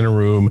sitting in a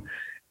room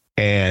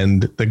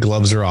and the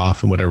gloves are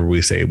off and whatever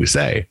we say, we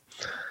say.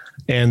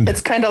 And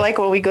it's kind of like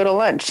when we go to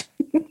lunch.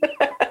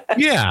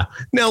 Yeah.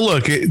 Now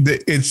look,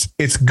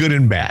 it's good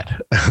and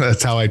bad.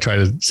 That's how I try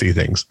to see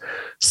things.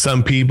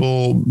 Some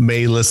people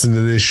may listen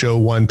to this show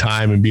one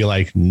time and be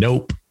like,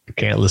 nope,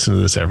 can't listen to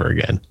this ever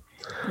again.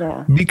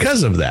 Yeah.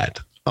 Because of that.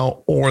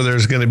 Or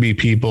there's going to be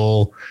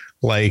people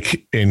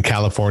like in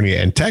California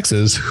and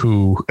Texas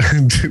who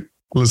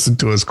listen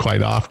to us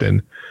quite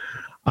often.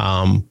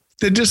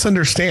 They just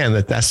understand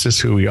that that's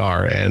just who we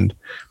are. And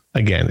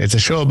again, it's a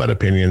show about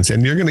opinions,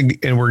 and we're going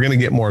to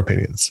get more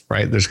opinions,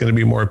 right? There's going to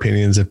be more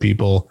opinions of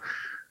people,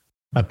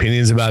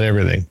 opinions about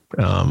everything.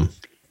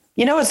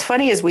 What's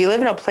funny is we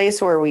live in a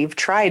place where we've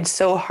tried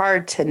so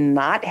hard to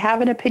not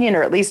have an opinion,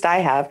 or at least I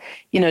have.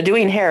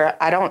 Doing hair,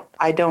 I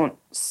don't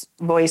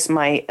voice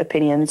my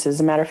opinions.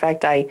 As a matter of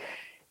fact, I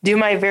do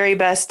my very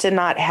best to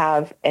not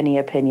have any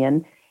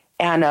opinion.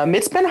 And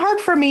it's been hard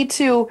for me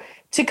to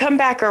come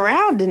back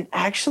around and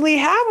actually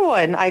have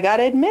one. I got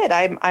to admit,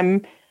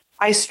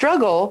 I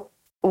struggle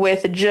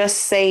with just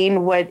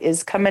saying what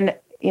is coming,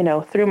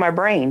 through my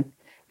brain,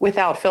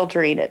 without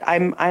filtering it.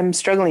 I'm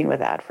struggling with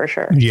that for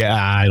sure. Yeah,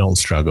 I don't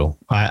struggle.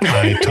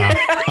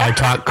 I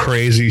talk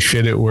crazy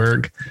shit at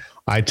work.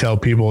 I tell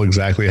people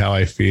exactly how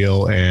I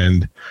feel,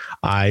 and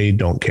I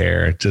don't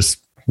care.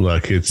 Just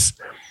look,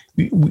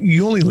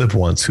 you only live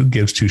once. Who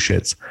gives two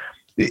shits?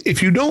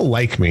 If you don't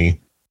like me,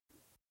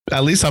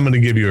 at least I'm going to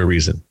give you a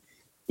reason.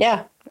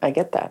 Yeah, I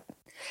get that.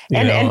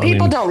 And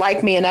people don't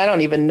like me, and I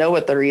don't even know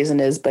what the reason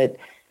is, but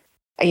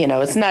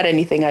it's not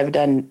anything I've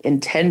done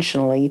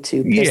intentionally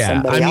to piss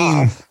somebody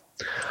off.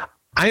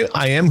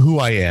 I am who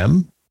I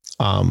am.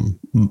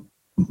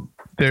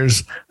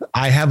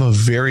 I have a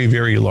very,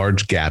 very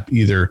large gap.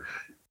 You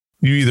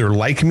either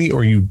like me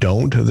or you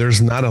don't.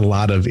 There's not a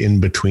lot of in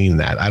between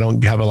that. I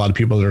don't have a lot of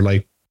people that are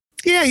like,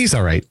 yeah, he's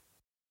all right.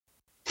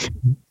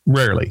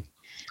 Rarely,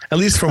 at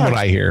least from what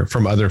I hear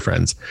from other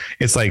friends.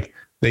 It's like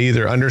they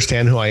either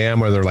understand who I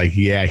am or they're like,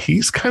 yeah,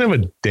 he's kind of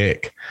a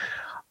dick.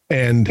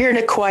 And you're an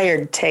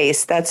acquired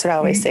taste. That's what I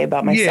always say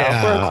about myself.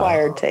 Yeah, we're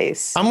acquired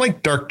taste. I'm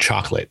like dark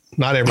chocolate.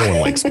 Not everyone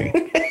likes me.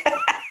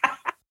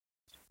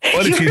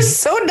 But you're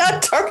so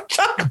not dark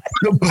chocolate.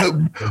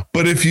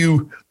 But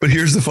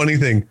here's the funny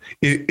thing.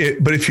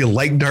 But if you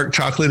like dark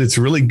chocolate, it's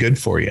really good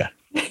for you.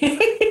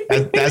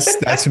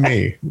 That's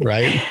me,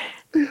 right?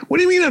 What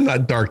do you mean I'm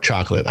not dark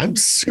chocolate? I'm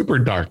super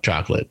dark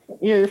chocolate.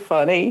 You're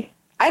funny.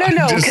 I don't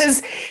know,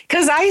 because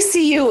I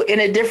see you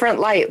in a different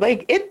light.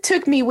 Like, it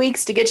took me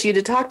weeks to get you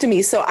to talk to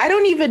me. So I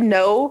don't even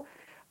know,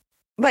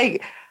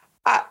 like,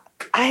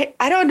 I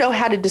don't know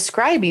how to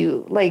describe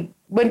you. Like,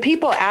 when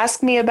people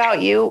ask me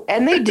about you,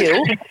 and they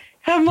do,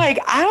 I'm like,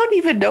 I don't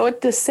even know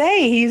what to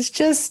say. He's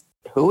just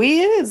who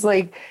he is.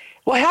 Like,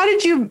 well, how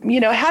did you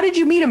meet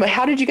him?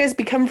 How did you guys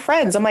become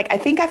friends? I'm like, I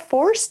think I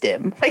forced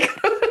him. Like,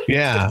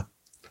 yeah.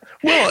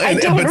 Well, I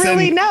don't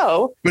really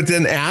know. But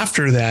then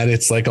after that,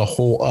 it's like a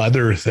whole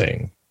other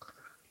thing,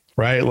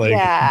 right? Like,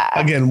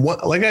 again,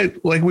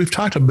 like we've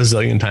talked a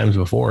bazillion times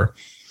before.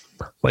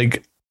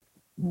 Like,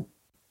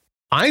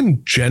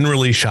 I'm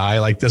generally shy.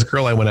 Like this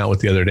girl I went out with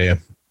the other day,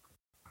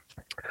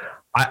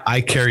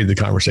 I carried the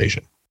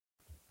conversation.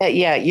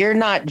 Yeah, you're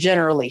not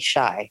generally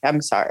shy.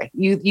 I'm sorry.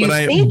 You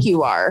think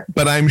you are.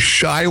 But I'm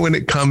shy when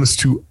it comes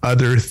to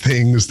other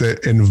things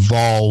that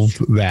involve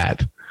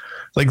that.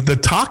 Like the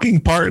talking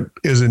part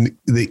is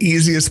the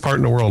easiest part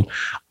in the world.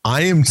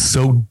 I am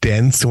so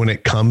dense when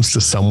it comes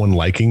to someone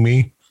liking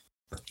me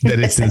that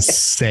it's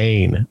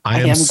insane.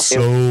 I am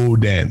so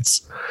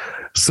dense.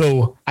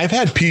 So I've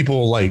had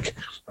people like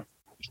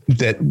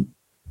that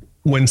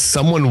when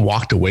someone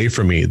walked away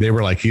from me, they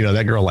were like,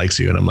 that girl likes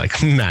you. And I'm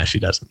like, nah, she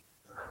doesn't.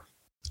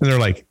 And they're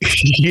like,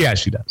 yeah,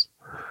 she does.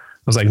 I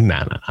was like,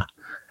 nah.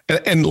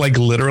 And like,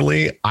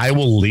 literally, I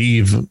will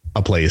leave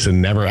a place and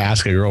never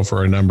ask a girl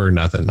for a number,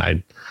 nothing.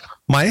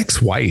 My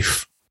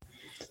ex-wife,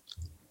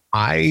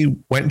 I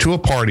went to a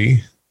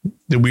party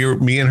that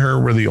me and her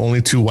were the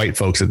only two white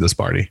folks at this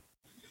party.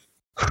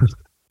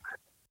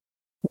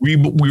 We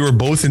were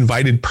both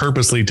invited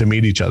purposely to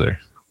meet each other.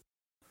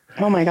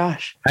 Oh my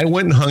gosh. I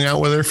went and hung out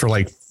with her for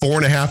like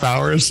 4.5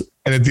 hours.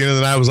 And at the end of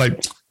the night, I was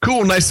like,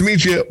 cool, nice to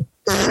meet you.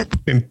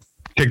 And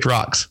kicked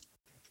rocks.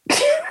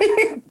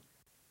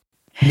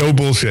 No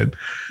bullshit.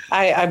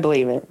 I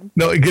believe it.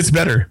 No, it gets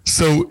better.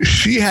 So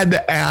she had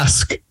to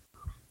ask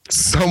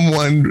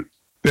someone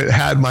that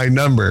had my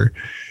number.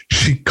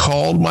 She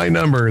called my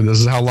number. This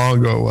is how long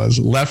ago it was.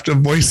 Left a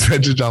voice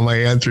message on my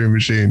answering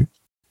machine.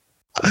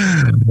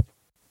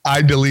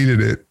 I deleted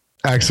it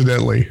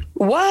accidentally.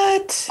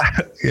 What?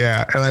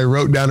 Yeah. And I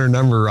wrote down her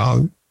number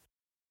wrong.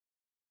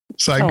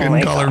 So I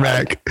couldn't call her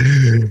back.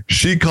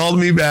 She called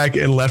me back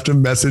and left a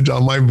message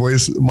on my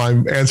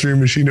answering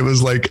machine. It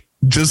was like,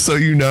 just so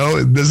you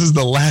know, this is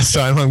the last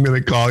time I'm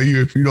going to call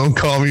you. If you don't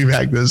call me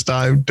back this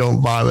time, don't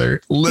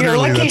bother.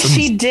 Literally. You're lucky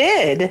she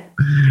did.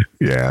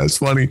 Yeah, it's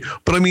funny.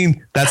 But I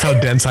mean, that's how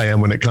dense I am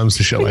when it comes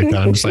to shit like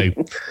that. I'm just like,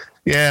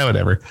 yeah,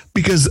 whatever.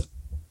 Because,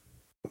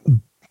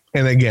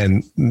 and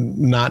again,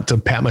 not to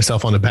pat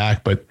myself on the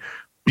back, but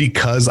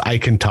because I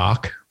can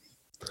talk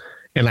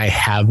and I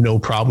have no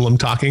problem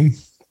talking,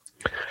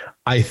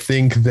 I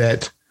think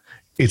that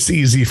it's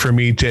easy for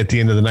me to, at the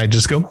end of the night,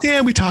 just go,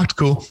 yeah, we talked.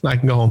 Cool. I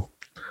can go home.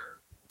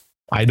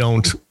 I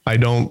don't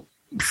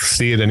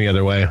see it any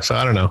other way. So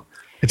I don't know.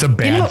 It's a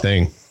bad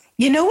thing.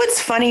 You know, what's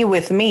funny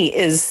with me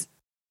is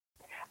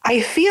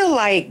I feel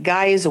like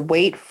guys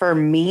wait for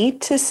me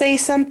to say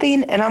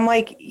something. And I'm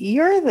like,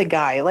 you're the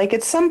guy. Like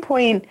at some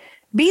point,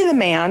 be the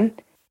man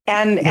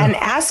and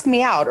ask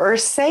me out or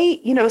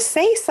say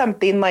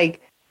something like.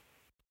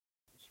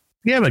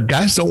 Yeah, but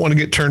guys don't want to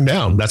get turned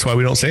down. That's why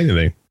we don't say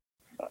anything.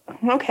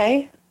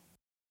 Okay.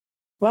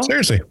 Well,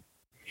 seriously.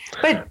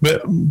 But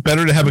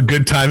better to have a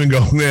good time and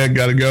go, man,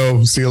 gotta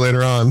go. See you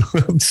later on.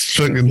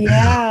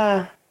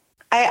 Yeah,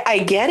 I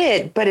get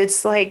it. But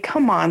it's like,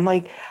 come on.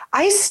 Like,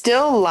 I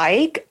still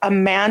like a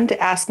man to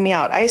ask me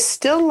out. I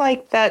still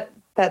like that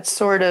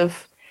sort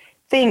of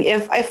thing.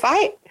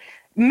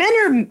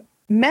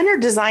 Men are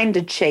designed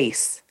to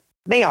chase.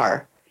 They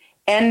are.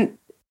 And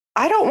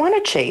I don't want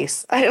to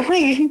chase. I don't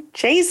like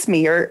chase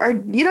me or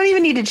you don't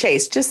even need to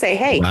chase. Just say,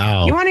 hey,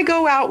 Wow. you want to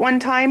go out one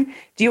time?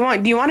 Do you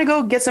want to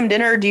go get some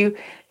dinner? Do you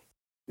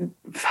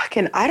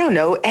fucking, I don't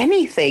know,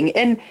 anything.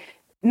 And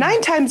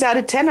 9 times out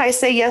of 10, I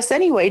say yes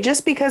anyway,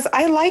 just because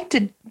I like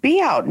to be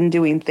out and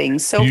doing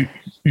things. So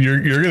you're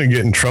going to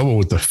get in trouble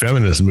with the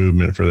feminist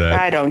movement for that.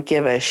 I don't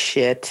give a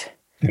shit.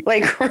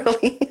 Like,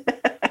 really?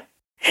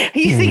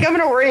 You think I'm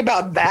going to worry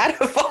about that?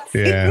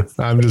 Yeah,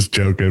 I'm just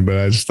joking, but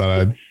I just thought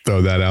I'd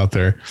throw that out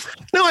there.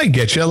 No, I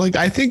get you. Like,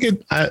 I think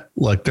I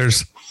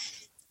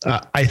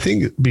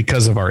think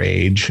because of our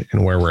age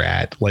and where we're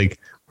at, like,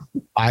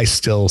 I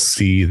still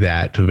see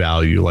that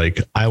value. Like,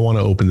 I want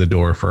to open the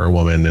door for a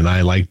woman, and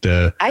I like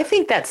to. I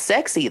think that's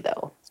sexy,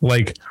 though.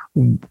 Like,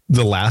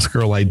 the last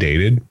girl I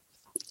dated,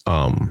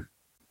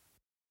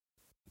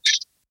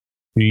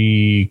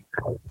 she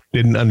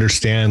didn't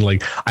understand.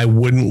 Like, I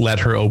wouldn't let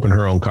her open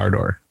her own car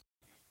door.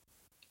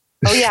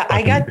 Oh yeah,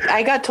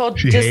 I got told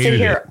just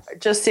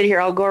sit here.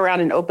 I'll go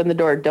around and open the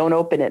door. Don't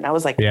open it. And I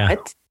was like, yeah.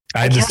 What?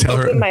 I just can't tell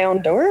open her my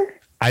own door.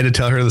 I had to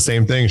tell her the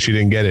same thing. She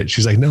didn't get it.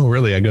 She's like, no,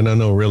 really. I go,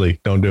 no, really.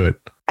 Don't do it.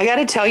 I got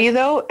to tell you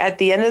though, at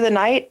the end of the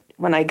night,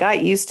 when I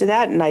got used to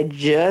that and I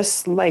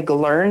just like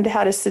learned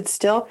how to sit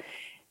still,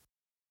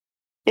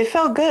 it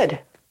felt good.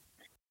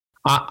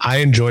 I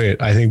enjoy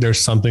it. I think there's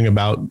something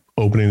about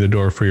opening the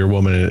door for your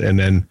woman, and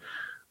then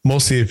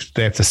mostly if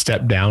they have to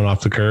step down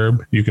off the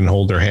curb, you can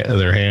hold their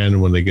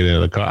hand when they get into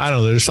the car. I don't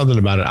know. There's something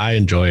about it. I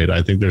enjoy it.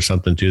 I think there's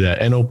something to that,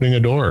 and opening a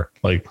door.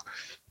 Like,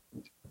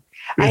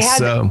 I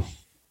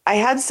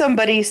had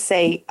somebody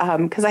say,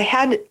 because I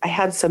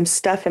had some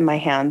stuff in my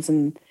hands,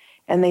 and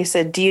they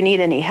said, do you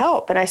need any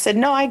help? And I said,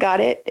 no, I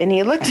got it. And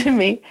he looked at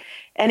me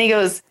and he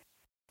goes,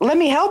 let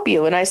me help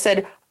you. And I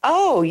said,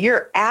 oh,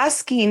 you're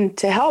asking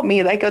to help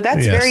me. Like, oh,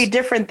 that's very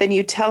different than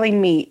you telling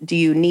me, do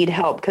you need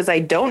help? Because I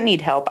don't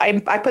need help.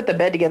 I put the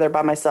bed together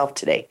by myself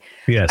today.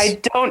 Yes.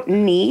 I don't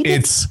need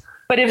it.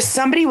 But if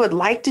somebody would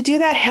like to do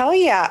that, hell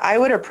yeah, I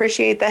would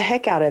appreciate the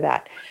heck out of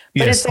that.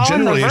 But it's all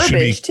in the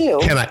verbiage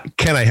too.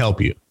 Can I help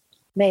you?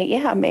 May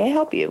I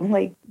help you?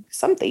 Like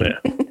something. Yeah.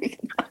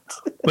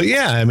 But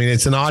yeah, I mean,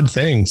 it's an odd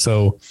thing.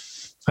 So,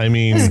 I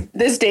mean,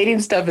 this dating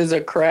stuff is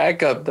a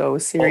crack up though.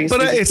 Seriously.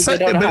 But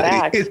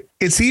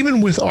it's even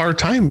with our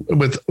time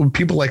with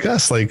people like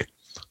us, like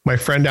my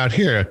friend out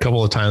here, a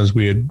couple of times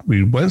we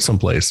went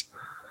someplace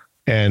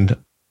and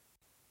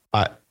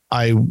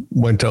I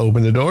went to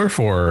open the door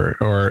for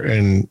her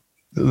and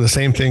the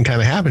same thing kind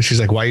of happened. She's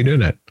like, why are you doing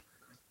that?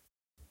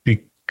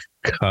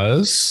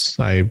 Because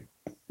I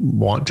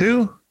want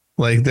to.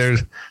 Like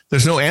there's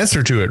no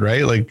answer to it,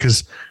 right? Like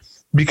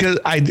because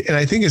I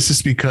think it's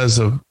just because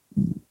of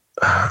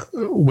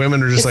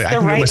women are just it's like, I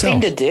can do it myself.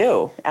 Thing to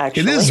do.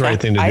 Actually, it is the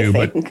right thing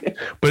to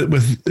do,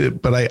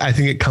 but I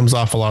think it comes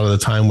off a lot of the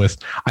time with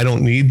I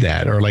don't need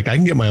that, or like I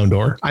can get my own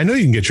door. I know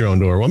you can get your own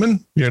door,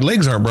 woman. Your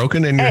legs aren't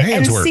broken and your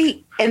hands work.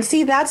 See,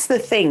 that's the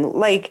thing.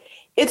 Like,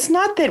 it's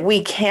not that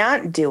we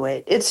can't do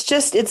it. It's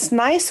just it's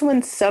nice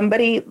when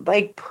somebody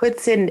like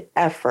puts in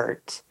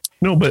effort.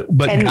 No, but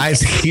guys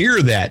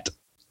hear that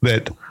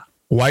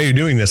why are you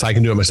doing this? I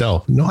can do it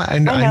myself. No, I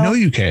know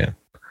you can.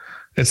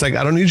 It's like,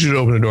 I don't need you to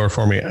open the door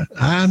for me.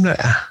 I'm not.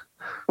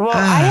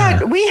 Well,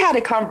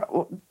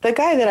 the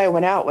guy that I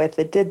went out with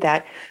that did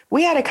that,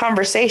 we had a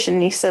conversation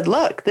and he said,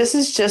 look, this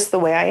is just the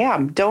way I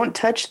am. Don't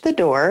touch the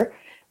door.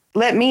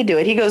 Let me do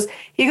it. He goes,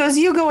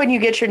 you go and you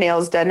get your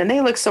nails done and they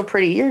look so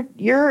pretty.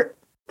 Your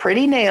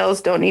pretty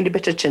nails don't need to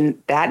be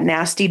touching that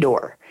nasty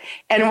door.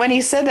 And when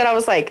he said that, I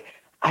was like,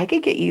 I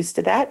could get used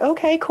to that.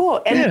 Okay, cool.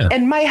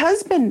 And my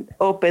ex-husband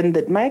opened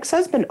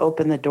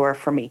the door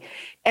for me.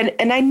 And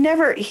I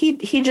never,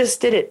 he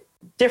just did it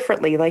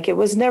differently. Like it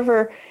was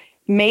never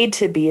made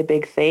to be a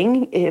big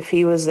thing. If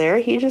he was there,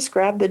 he just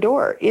grabbed the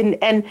door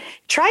and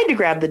tried to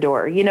grab the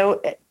door, you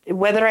know,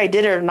 whether I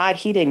did it or not,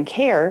 he didn't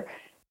care,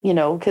 you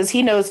know, cause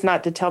he knows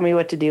not to tell me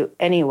what to do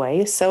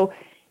anyway. So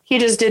he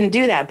just didn't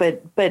do that.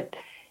 But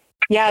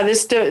yeah,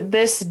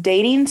 this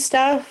dating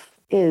stuff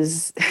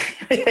is,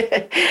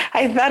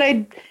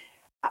 I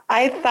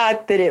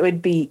thought that it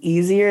would be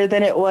easier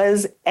than it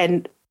was.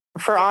 And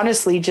for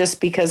honestly,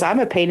 just because I'm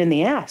a pain in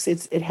the ass,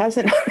 it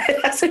hasn't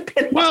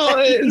been. Well,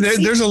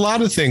 there's a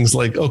lot of things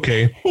like,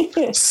 okay,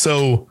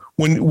 so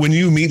when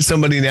you meet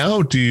somebody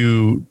now,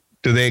 do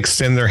they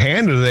extend their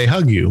hand or do they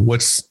hug you?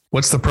 What's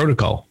the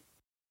protocol?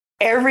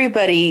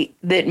 Everybody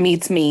that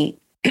meets me,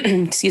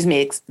 excuse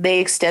me, they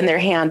extend their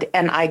hand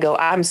and I go,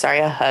 I'm sorry,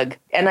 a hug.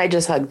 And I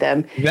just hug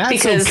them.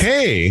 That's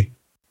okay.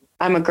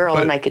 I'm a girl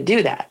and I could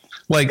do that.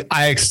 Like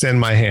I extend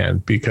my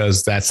hand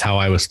because that's how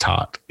I was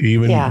taught.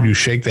 Even you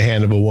shake the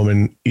hand of a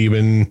woman,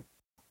 even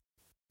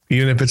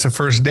if it's a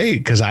first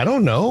date. Cause I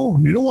don't know.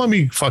 You don't want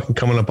me fucking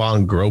coming up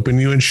on groping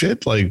you and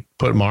shit. Like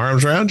putting my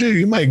arms around you.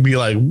 You might be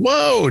like,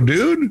 whoa,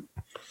 dude.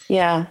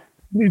 Yeah.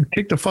 You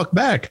kick the fuck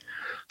back.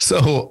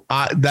 So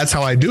that's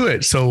how I do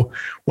it. So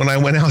when I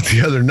went out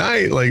the other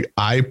night, like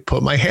I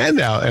put my hand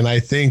out and I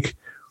think,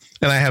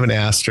 and I haven't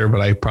asked her,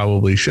 but I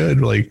probably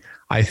should. Like,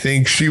 I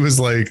think she was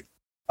like,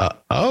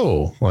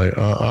 all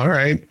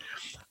right.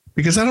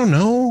 because I don't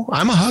know.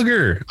 I'm a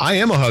hugger. I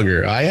am a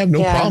hugger. I have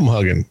no problem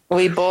hugging.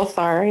 We both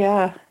are.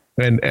 Yeah.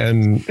 And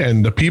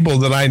the people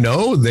that I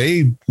know,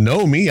 they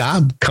know me.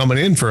 I'm coming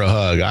in for a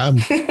hug. I'm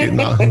getting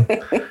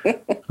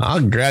I'll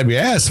grab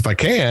your ass if I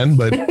can,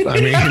 but I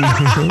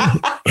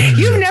mean,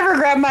 you've never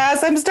grabbed my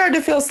ass. I'm starting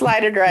to feel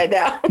slighted right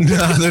now.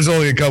 No, there's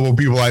only a couple of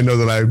people I know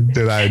that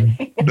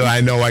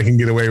I know I can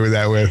get away with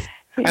that with.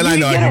 And I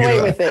know I can get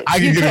away with it. I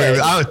can get away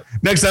with it.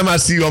 Next time I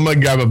see you, I'm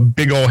gonna grab a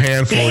big old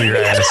handful of your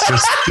ass,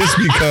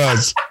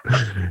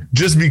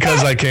 just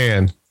because I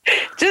can.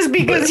 Just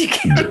because you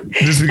can.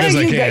 Just because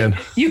I can.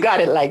 You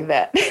got it like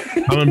that.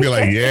 I'm gonna be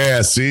like,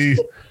 yeah, see,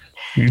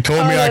 you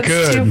told me I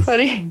could. Too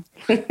funny.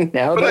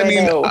 Now but I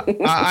mean,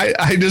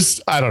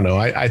 I don't know.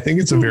 I think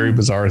it's a very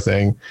bizarre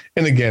thing.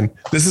 And again,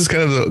 this is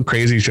kind of the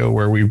crazy show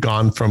where we've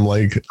gone from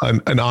like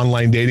an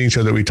online dating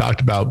show that we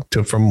talked about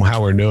to from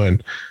how we're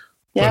doing.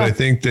 Yeah. But I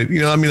think that,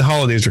 I mean, the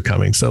holidays are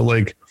coming. So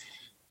like,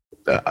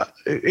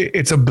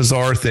 it's a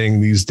bizarre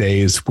thing these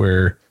days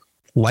where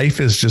life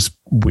is just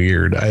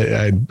weird.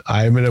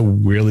 I'm in a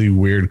really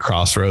weird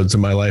crossroads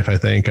in my life. I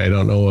think, I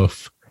don't know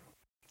if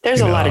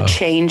there's a lot of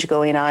change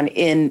going on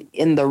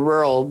in the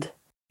world.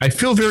 I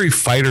feel very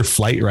fight or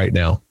flight right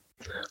now.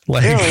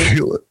 Like,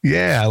 really?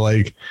 Yeah,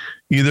 like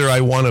either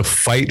I want to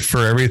fight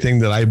for everything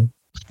that I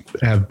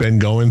have been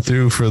going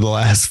through for the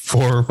last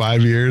 4 or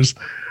 5 years,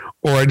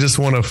 or I just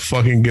want to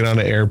fucking get on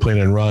an airplane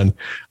and run.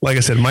 Like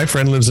I said, my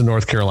friend lives in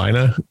North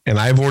Carolina, and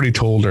I've already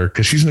told her,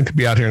 because she's going to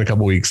be out here in a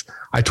couple of weeks.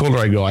 I told her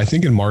I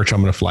think in March,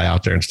 I'm going to fly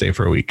out there and stay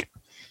for a week.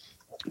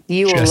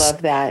 You will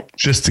love that.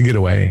 Just to get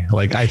away.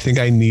 Like, I think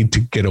I need to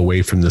get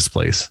away from this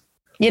place.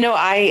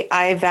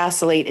 I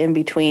vacillate in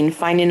between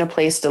finding a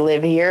place to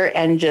live here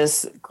and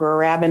just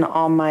grabbing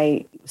all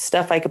my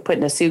stuff I could put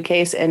in a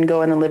suitcase and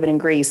going and living in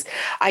Greece.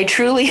 I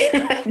truly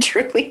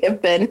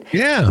have been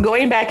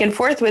going back and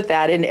forth with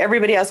that. And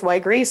everybody asked why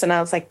Greece, and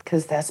I was like,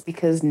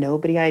 because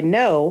nobody I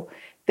know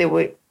that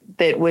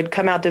would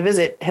come out to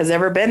visit has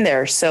ever been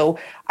there. So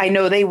I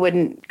know they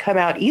wouldn't come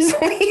out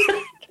easily.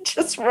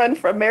 Just run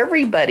from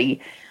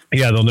everybody.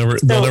 Yeah, they'll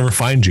never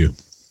find you.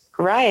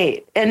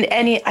 Right. And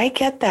I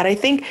get that. I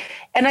think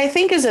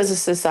as a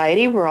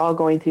society, we're all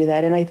going through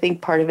that. And I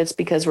think part of it's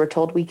because we're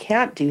told we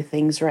can't do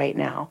things right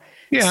now.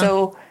 Yeah.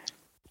 So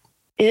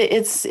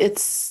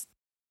it's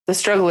the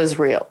struggle is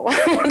real.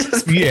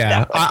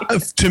 Yeah.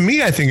 To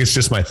me, I think it's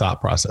just my thought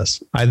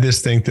process. I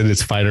just think that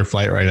it's fight or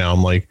flight right now.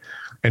 I'm like,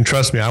 and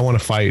trust me, I want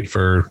to fight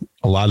for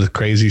a lot of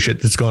crazy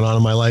shit that's going on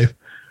in my life.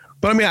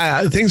 But I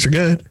mean, things are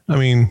good. I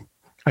mean,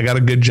 I got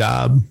a good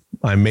job.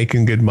 I'm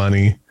making good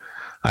money.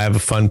 I have a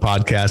fun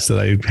podcast that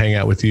I hang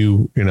out with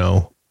you,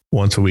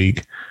 once a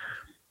week.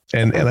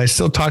 And I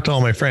still talk to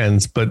all my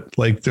friends, but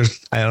like,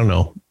 I don't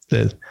know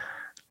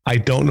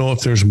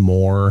if there's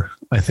more.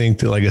 I think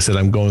that, like I said,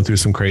 I'm going through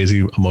some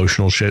crazy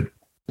emotional shit.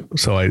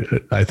 So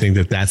I think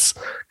that that's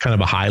kind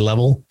of a high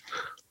level,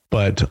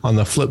 but on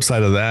the flip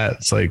side of that,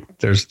 it's like,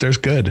 there's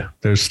good.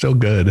 There's still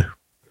good.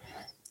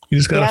 You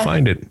just got to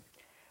find it.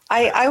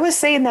 I was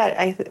saying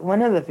that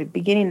one of the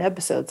beginning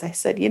episodes, I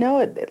said,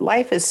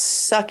 life is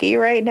sucky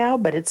right now,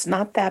 but it's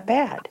not that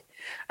bad.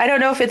 I don't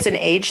know if it's an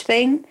age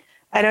thing.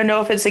 I don't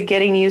know if it's a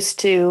getting used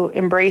to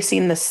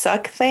embracing the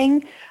suck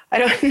thing. I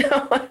don't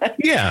know.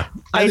 Yeah,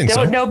 I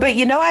don't know. But,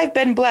 I've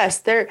been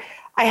blessed. I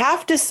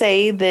have to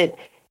say that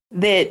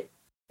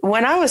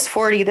when I was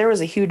 40, there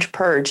was a huge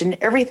purge, and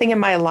everything in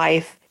my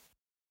life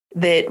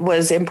that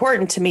was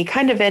important to me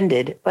kind of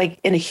ended, like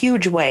in a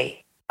huge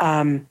way.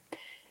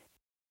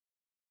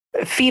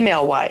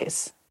 Female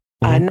wise,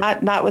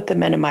 not with the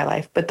men in my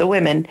life, but the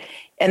women.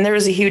 And there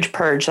was a huge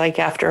purge, like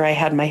after I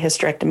had my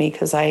hysterectomy,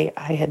 because I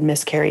had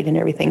miscarried and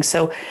everything.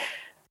 So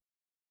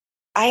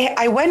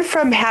I went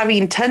from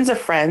having tons of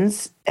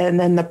friends, and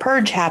then the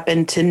purge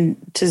happened to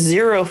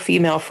zero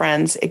female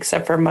friends,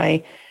 except for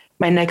my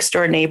next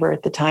door neighbor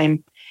at the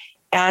time.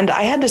 And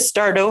I had to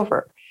start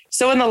over.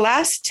 So in the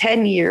last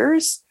 10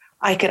 years,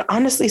 I could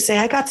honestly say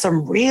I got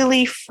some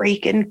really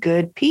freaking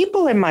good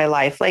people in my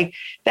life. Like,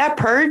 that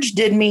purge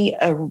did me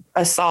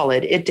a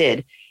solid. It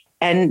did.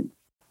 And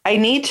I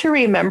need to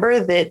remember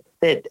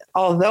that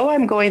although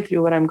I'm going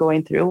through what I'm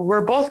going through,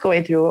 we're both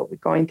going through what we're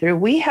going through.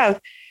 We have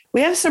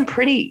a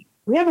pretty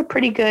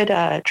good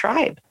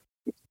tribe.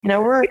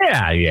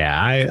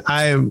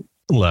 I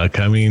look,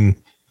 I mean,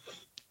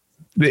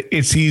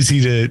 it's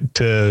easy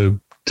to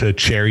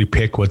cherry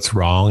pick what's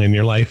wrong in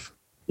your life.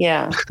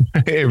 Yeah,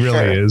 it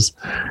really is.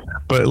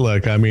 But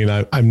look, I mean,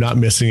 I'm not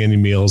missing any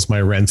meals.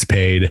 My rent's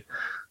paid,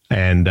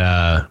 and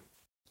I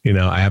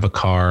have a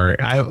car.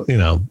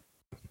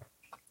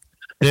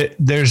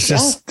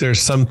 There's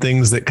some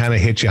things that kind of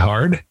hit you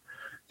hard,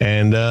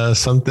 and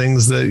some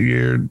things that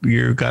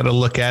you're got to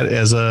look at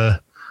as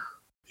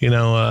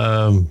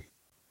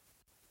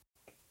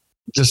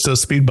just a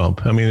speed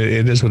bump. I mean,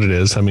 it is what it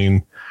is. I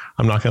mean,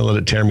 I'm not going to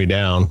let it tear me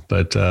down,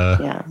 but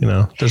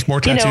there's more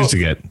tattoos to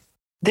get.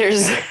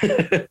 There's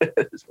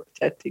more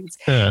tattoos.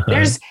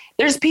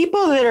 There's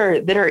people that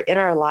are in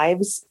our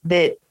lives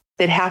that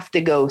have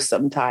to go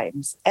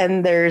sometimes.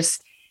 And there's,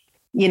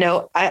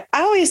 I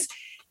always,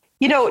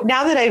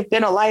 now that I've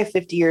been alive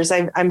 50 years,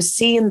 I'm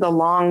seeing the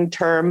long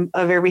term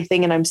of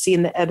everything, and I'm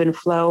seeing the ebb and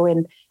flow.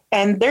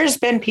 And there's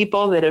been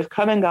people that have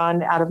come and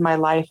gone out of my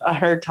life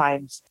 100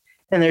 times.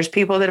 And there's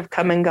people that have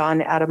come and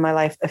gone out of my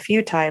life a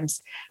few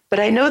times. But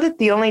I know that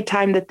the only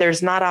time that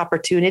there's not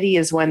opportunity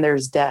is when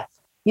there's death.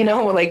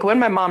 Like when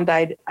my mom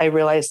died, I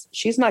realized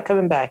she's not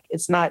coming back.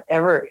 It's not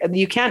ever.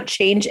 You can't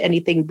change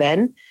anything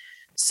then.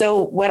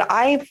 So what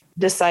I've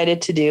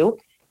decided to do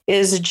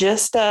is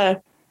just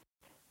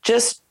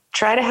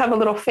try to have a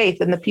little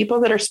faith, and the people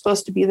that are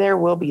supposed to be there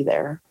will be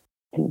there.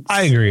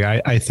 I agree.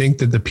 I think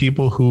that the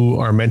people who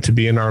are meant to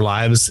be in our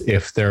lives,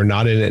 if they're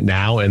not in it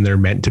now and they're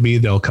meant to be,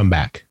 they'll come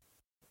back.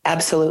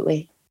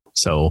 Absolutely.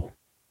 So,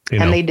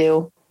 and they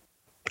do.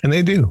 And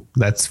they do.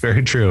 That's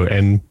very true.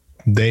 And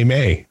they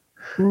may.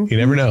 Mm-hmm. You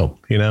never know.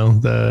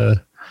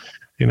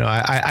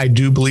 I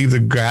do believe the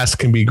grass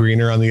can be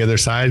greener on the other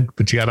side,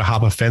 but you got to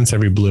hop a fence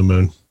every blue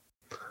moon.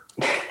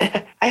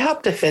 I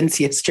hopped a fence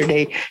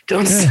yesterday.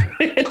 Don't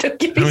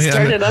get me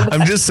started on that.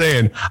 I'm just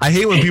saying, I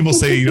hate when people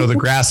say, the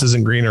grass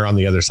isn't greener on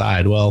the other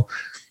side. Well,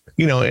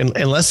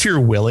 unless you're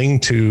willing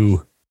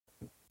to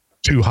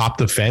hop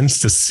the fence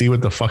to see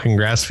what the fucking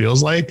grass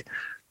feels like,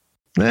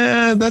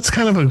 that's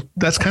kind of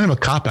a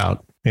cop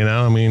out. I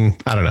don't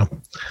know.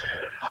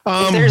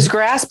 If there's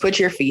grass, put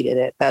your feet in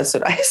it. That's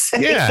what I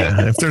say.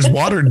 Yeah. If there's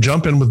water,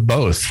 jump in with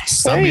both.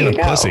 Stop being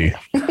a pussy.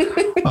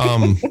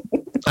 I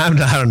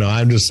don't know.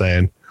 I'm just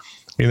saying,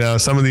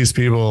 some of these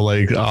people,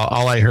 like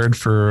all I heard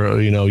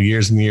for,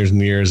 years and years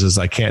and years is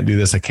I can't do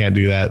this. I can't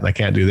do that. And I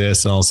can't do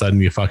this. And all of a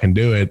sudden you fucking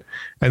do it.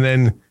 And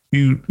then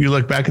you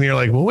look back and you're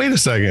like, well, wait a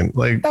second.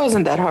 Like, that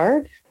wasn't that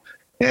hard.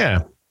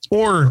 Yeah.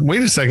 Or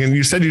wait a second.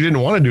 You said you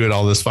didn't want to do it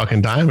all this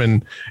fucking time.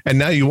 And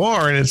now you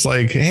are. And it's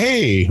like,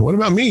 hey, what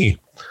about me?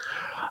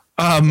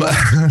 I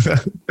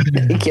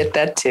get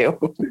that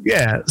too.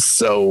 Yeah.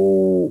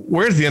 So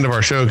we're at the end of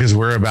our show because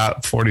we're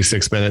about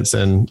 46 minutes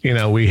and,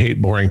 we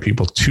hate boring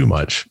people too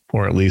much,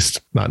 or at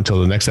least not until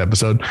the next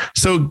episode.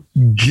 So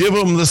give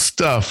them the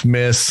stuff,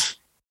 miss.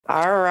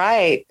 All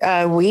right.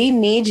 We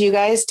need you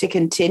guys to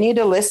continue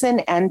to listen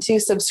and to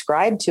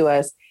subscribe to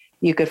us.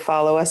 You could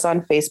follow us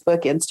on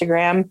Facebook,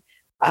 Instagram.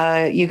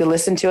 You could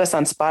listen to us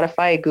on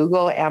Spotify,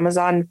 Google,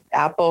 Amazon,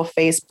 Apple,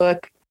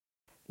 Facebook.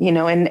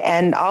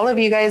 And all of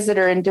you guys that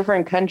are in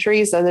different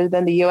countries other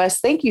than the US,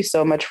 thank you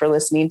so much for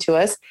listening to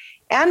us.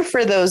 And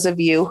for those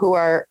of you who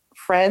are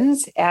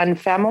friends and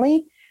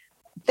family,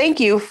 thank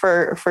you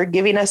for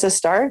giving us a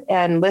start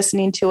and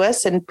listening to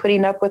us and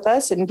putting up with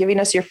us and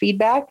giving us your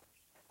feedback.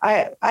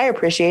 I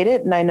appreciate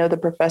it. And I know the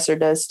professor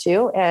does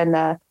too.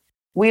 And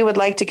we would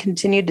like to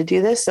continue to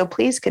do this. So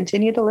please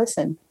continue to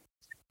listen.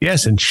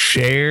 Yes. And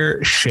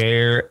share.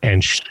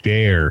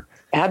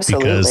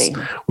 Absolutely.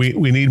 Because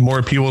we need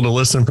more people to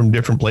listen from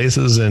different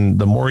places. And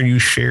the more you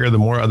share, the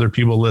more other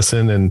people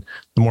listen and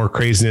the more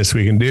craziness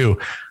we can do.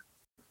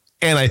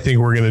 And I think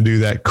we're going to do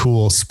that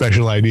cool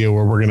special idea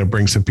where we're going to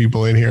bring some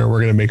people in here. We're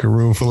going to make a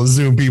room full of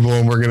Zoom people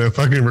and we're going to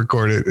fucking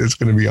record it. It's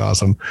going to be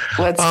awesome.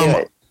 Let's do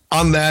it.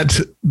 On that,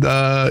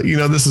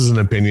 this is an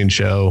opinion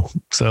show,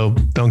 so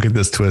don't get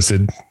this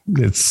twisted.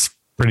 It's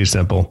pretty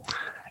simple.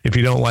 If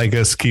you don't like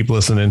us, keep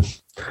listening.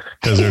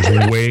 Because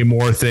there's way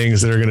more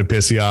things that are going to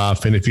piss you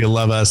off. And if you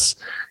love us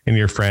and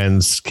your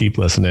friends, keep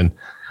listening.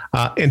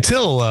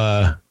 Until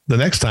the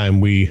next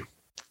time we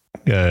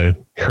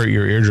hurt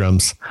your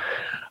eardrums.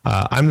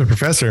 I'm the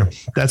professor.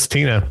 That's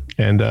Tina.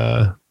 And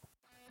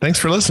thanks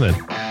for listening.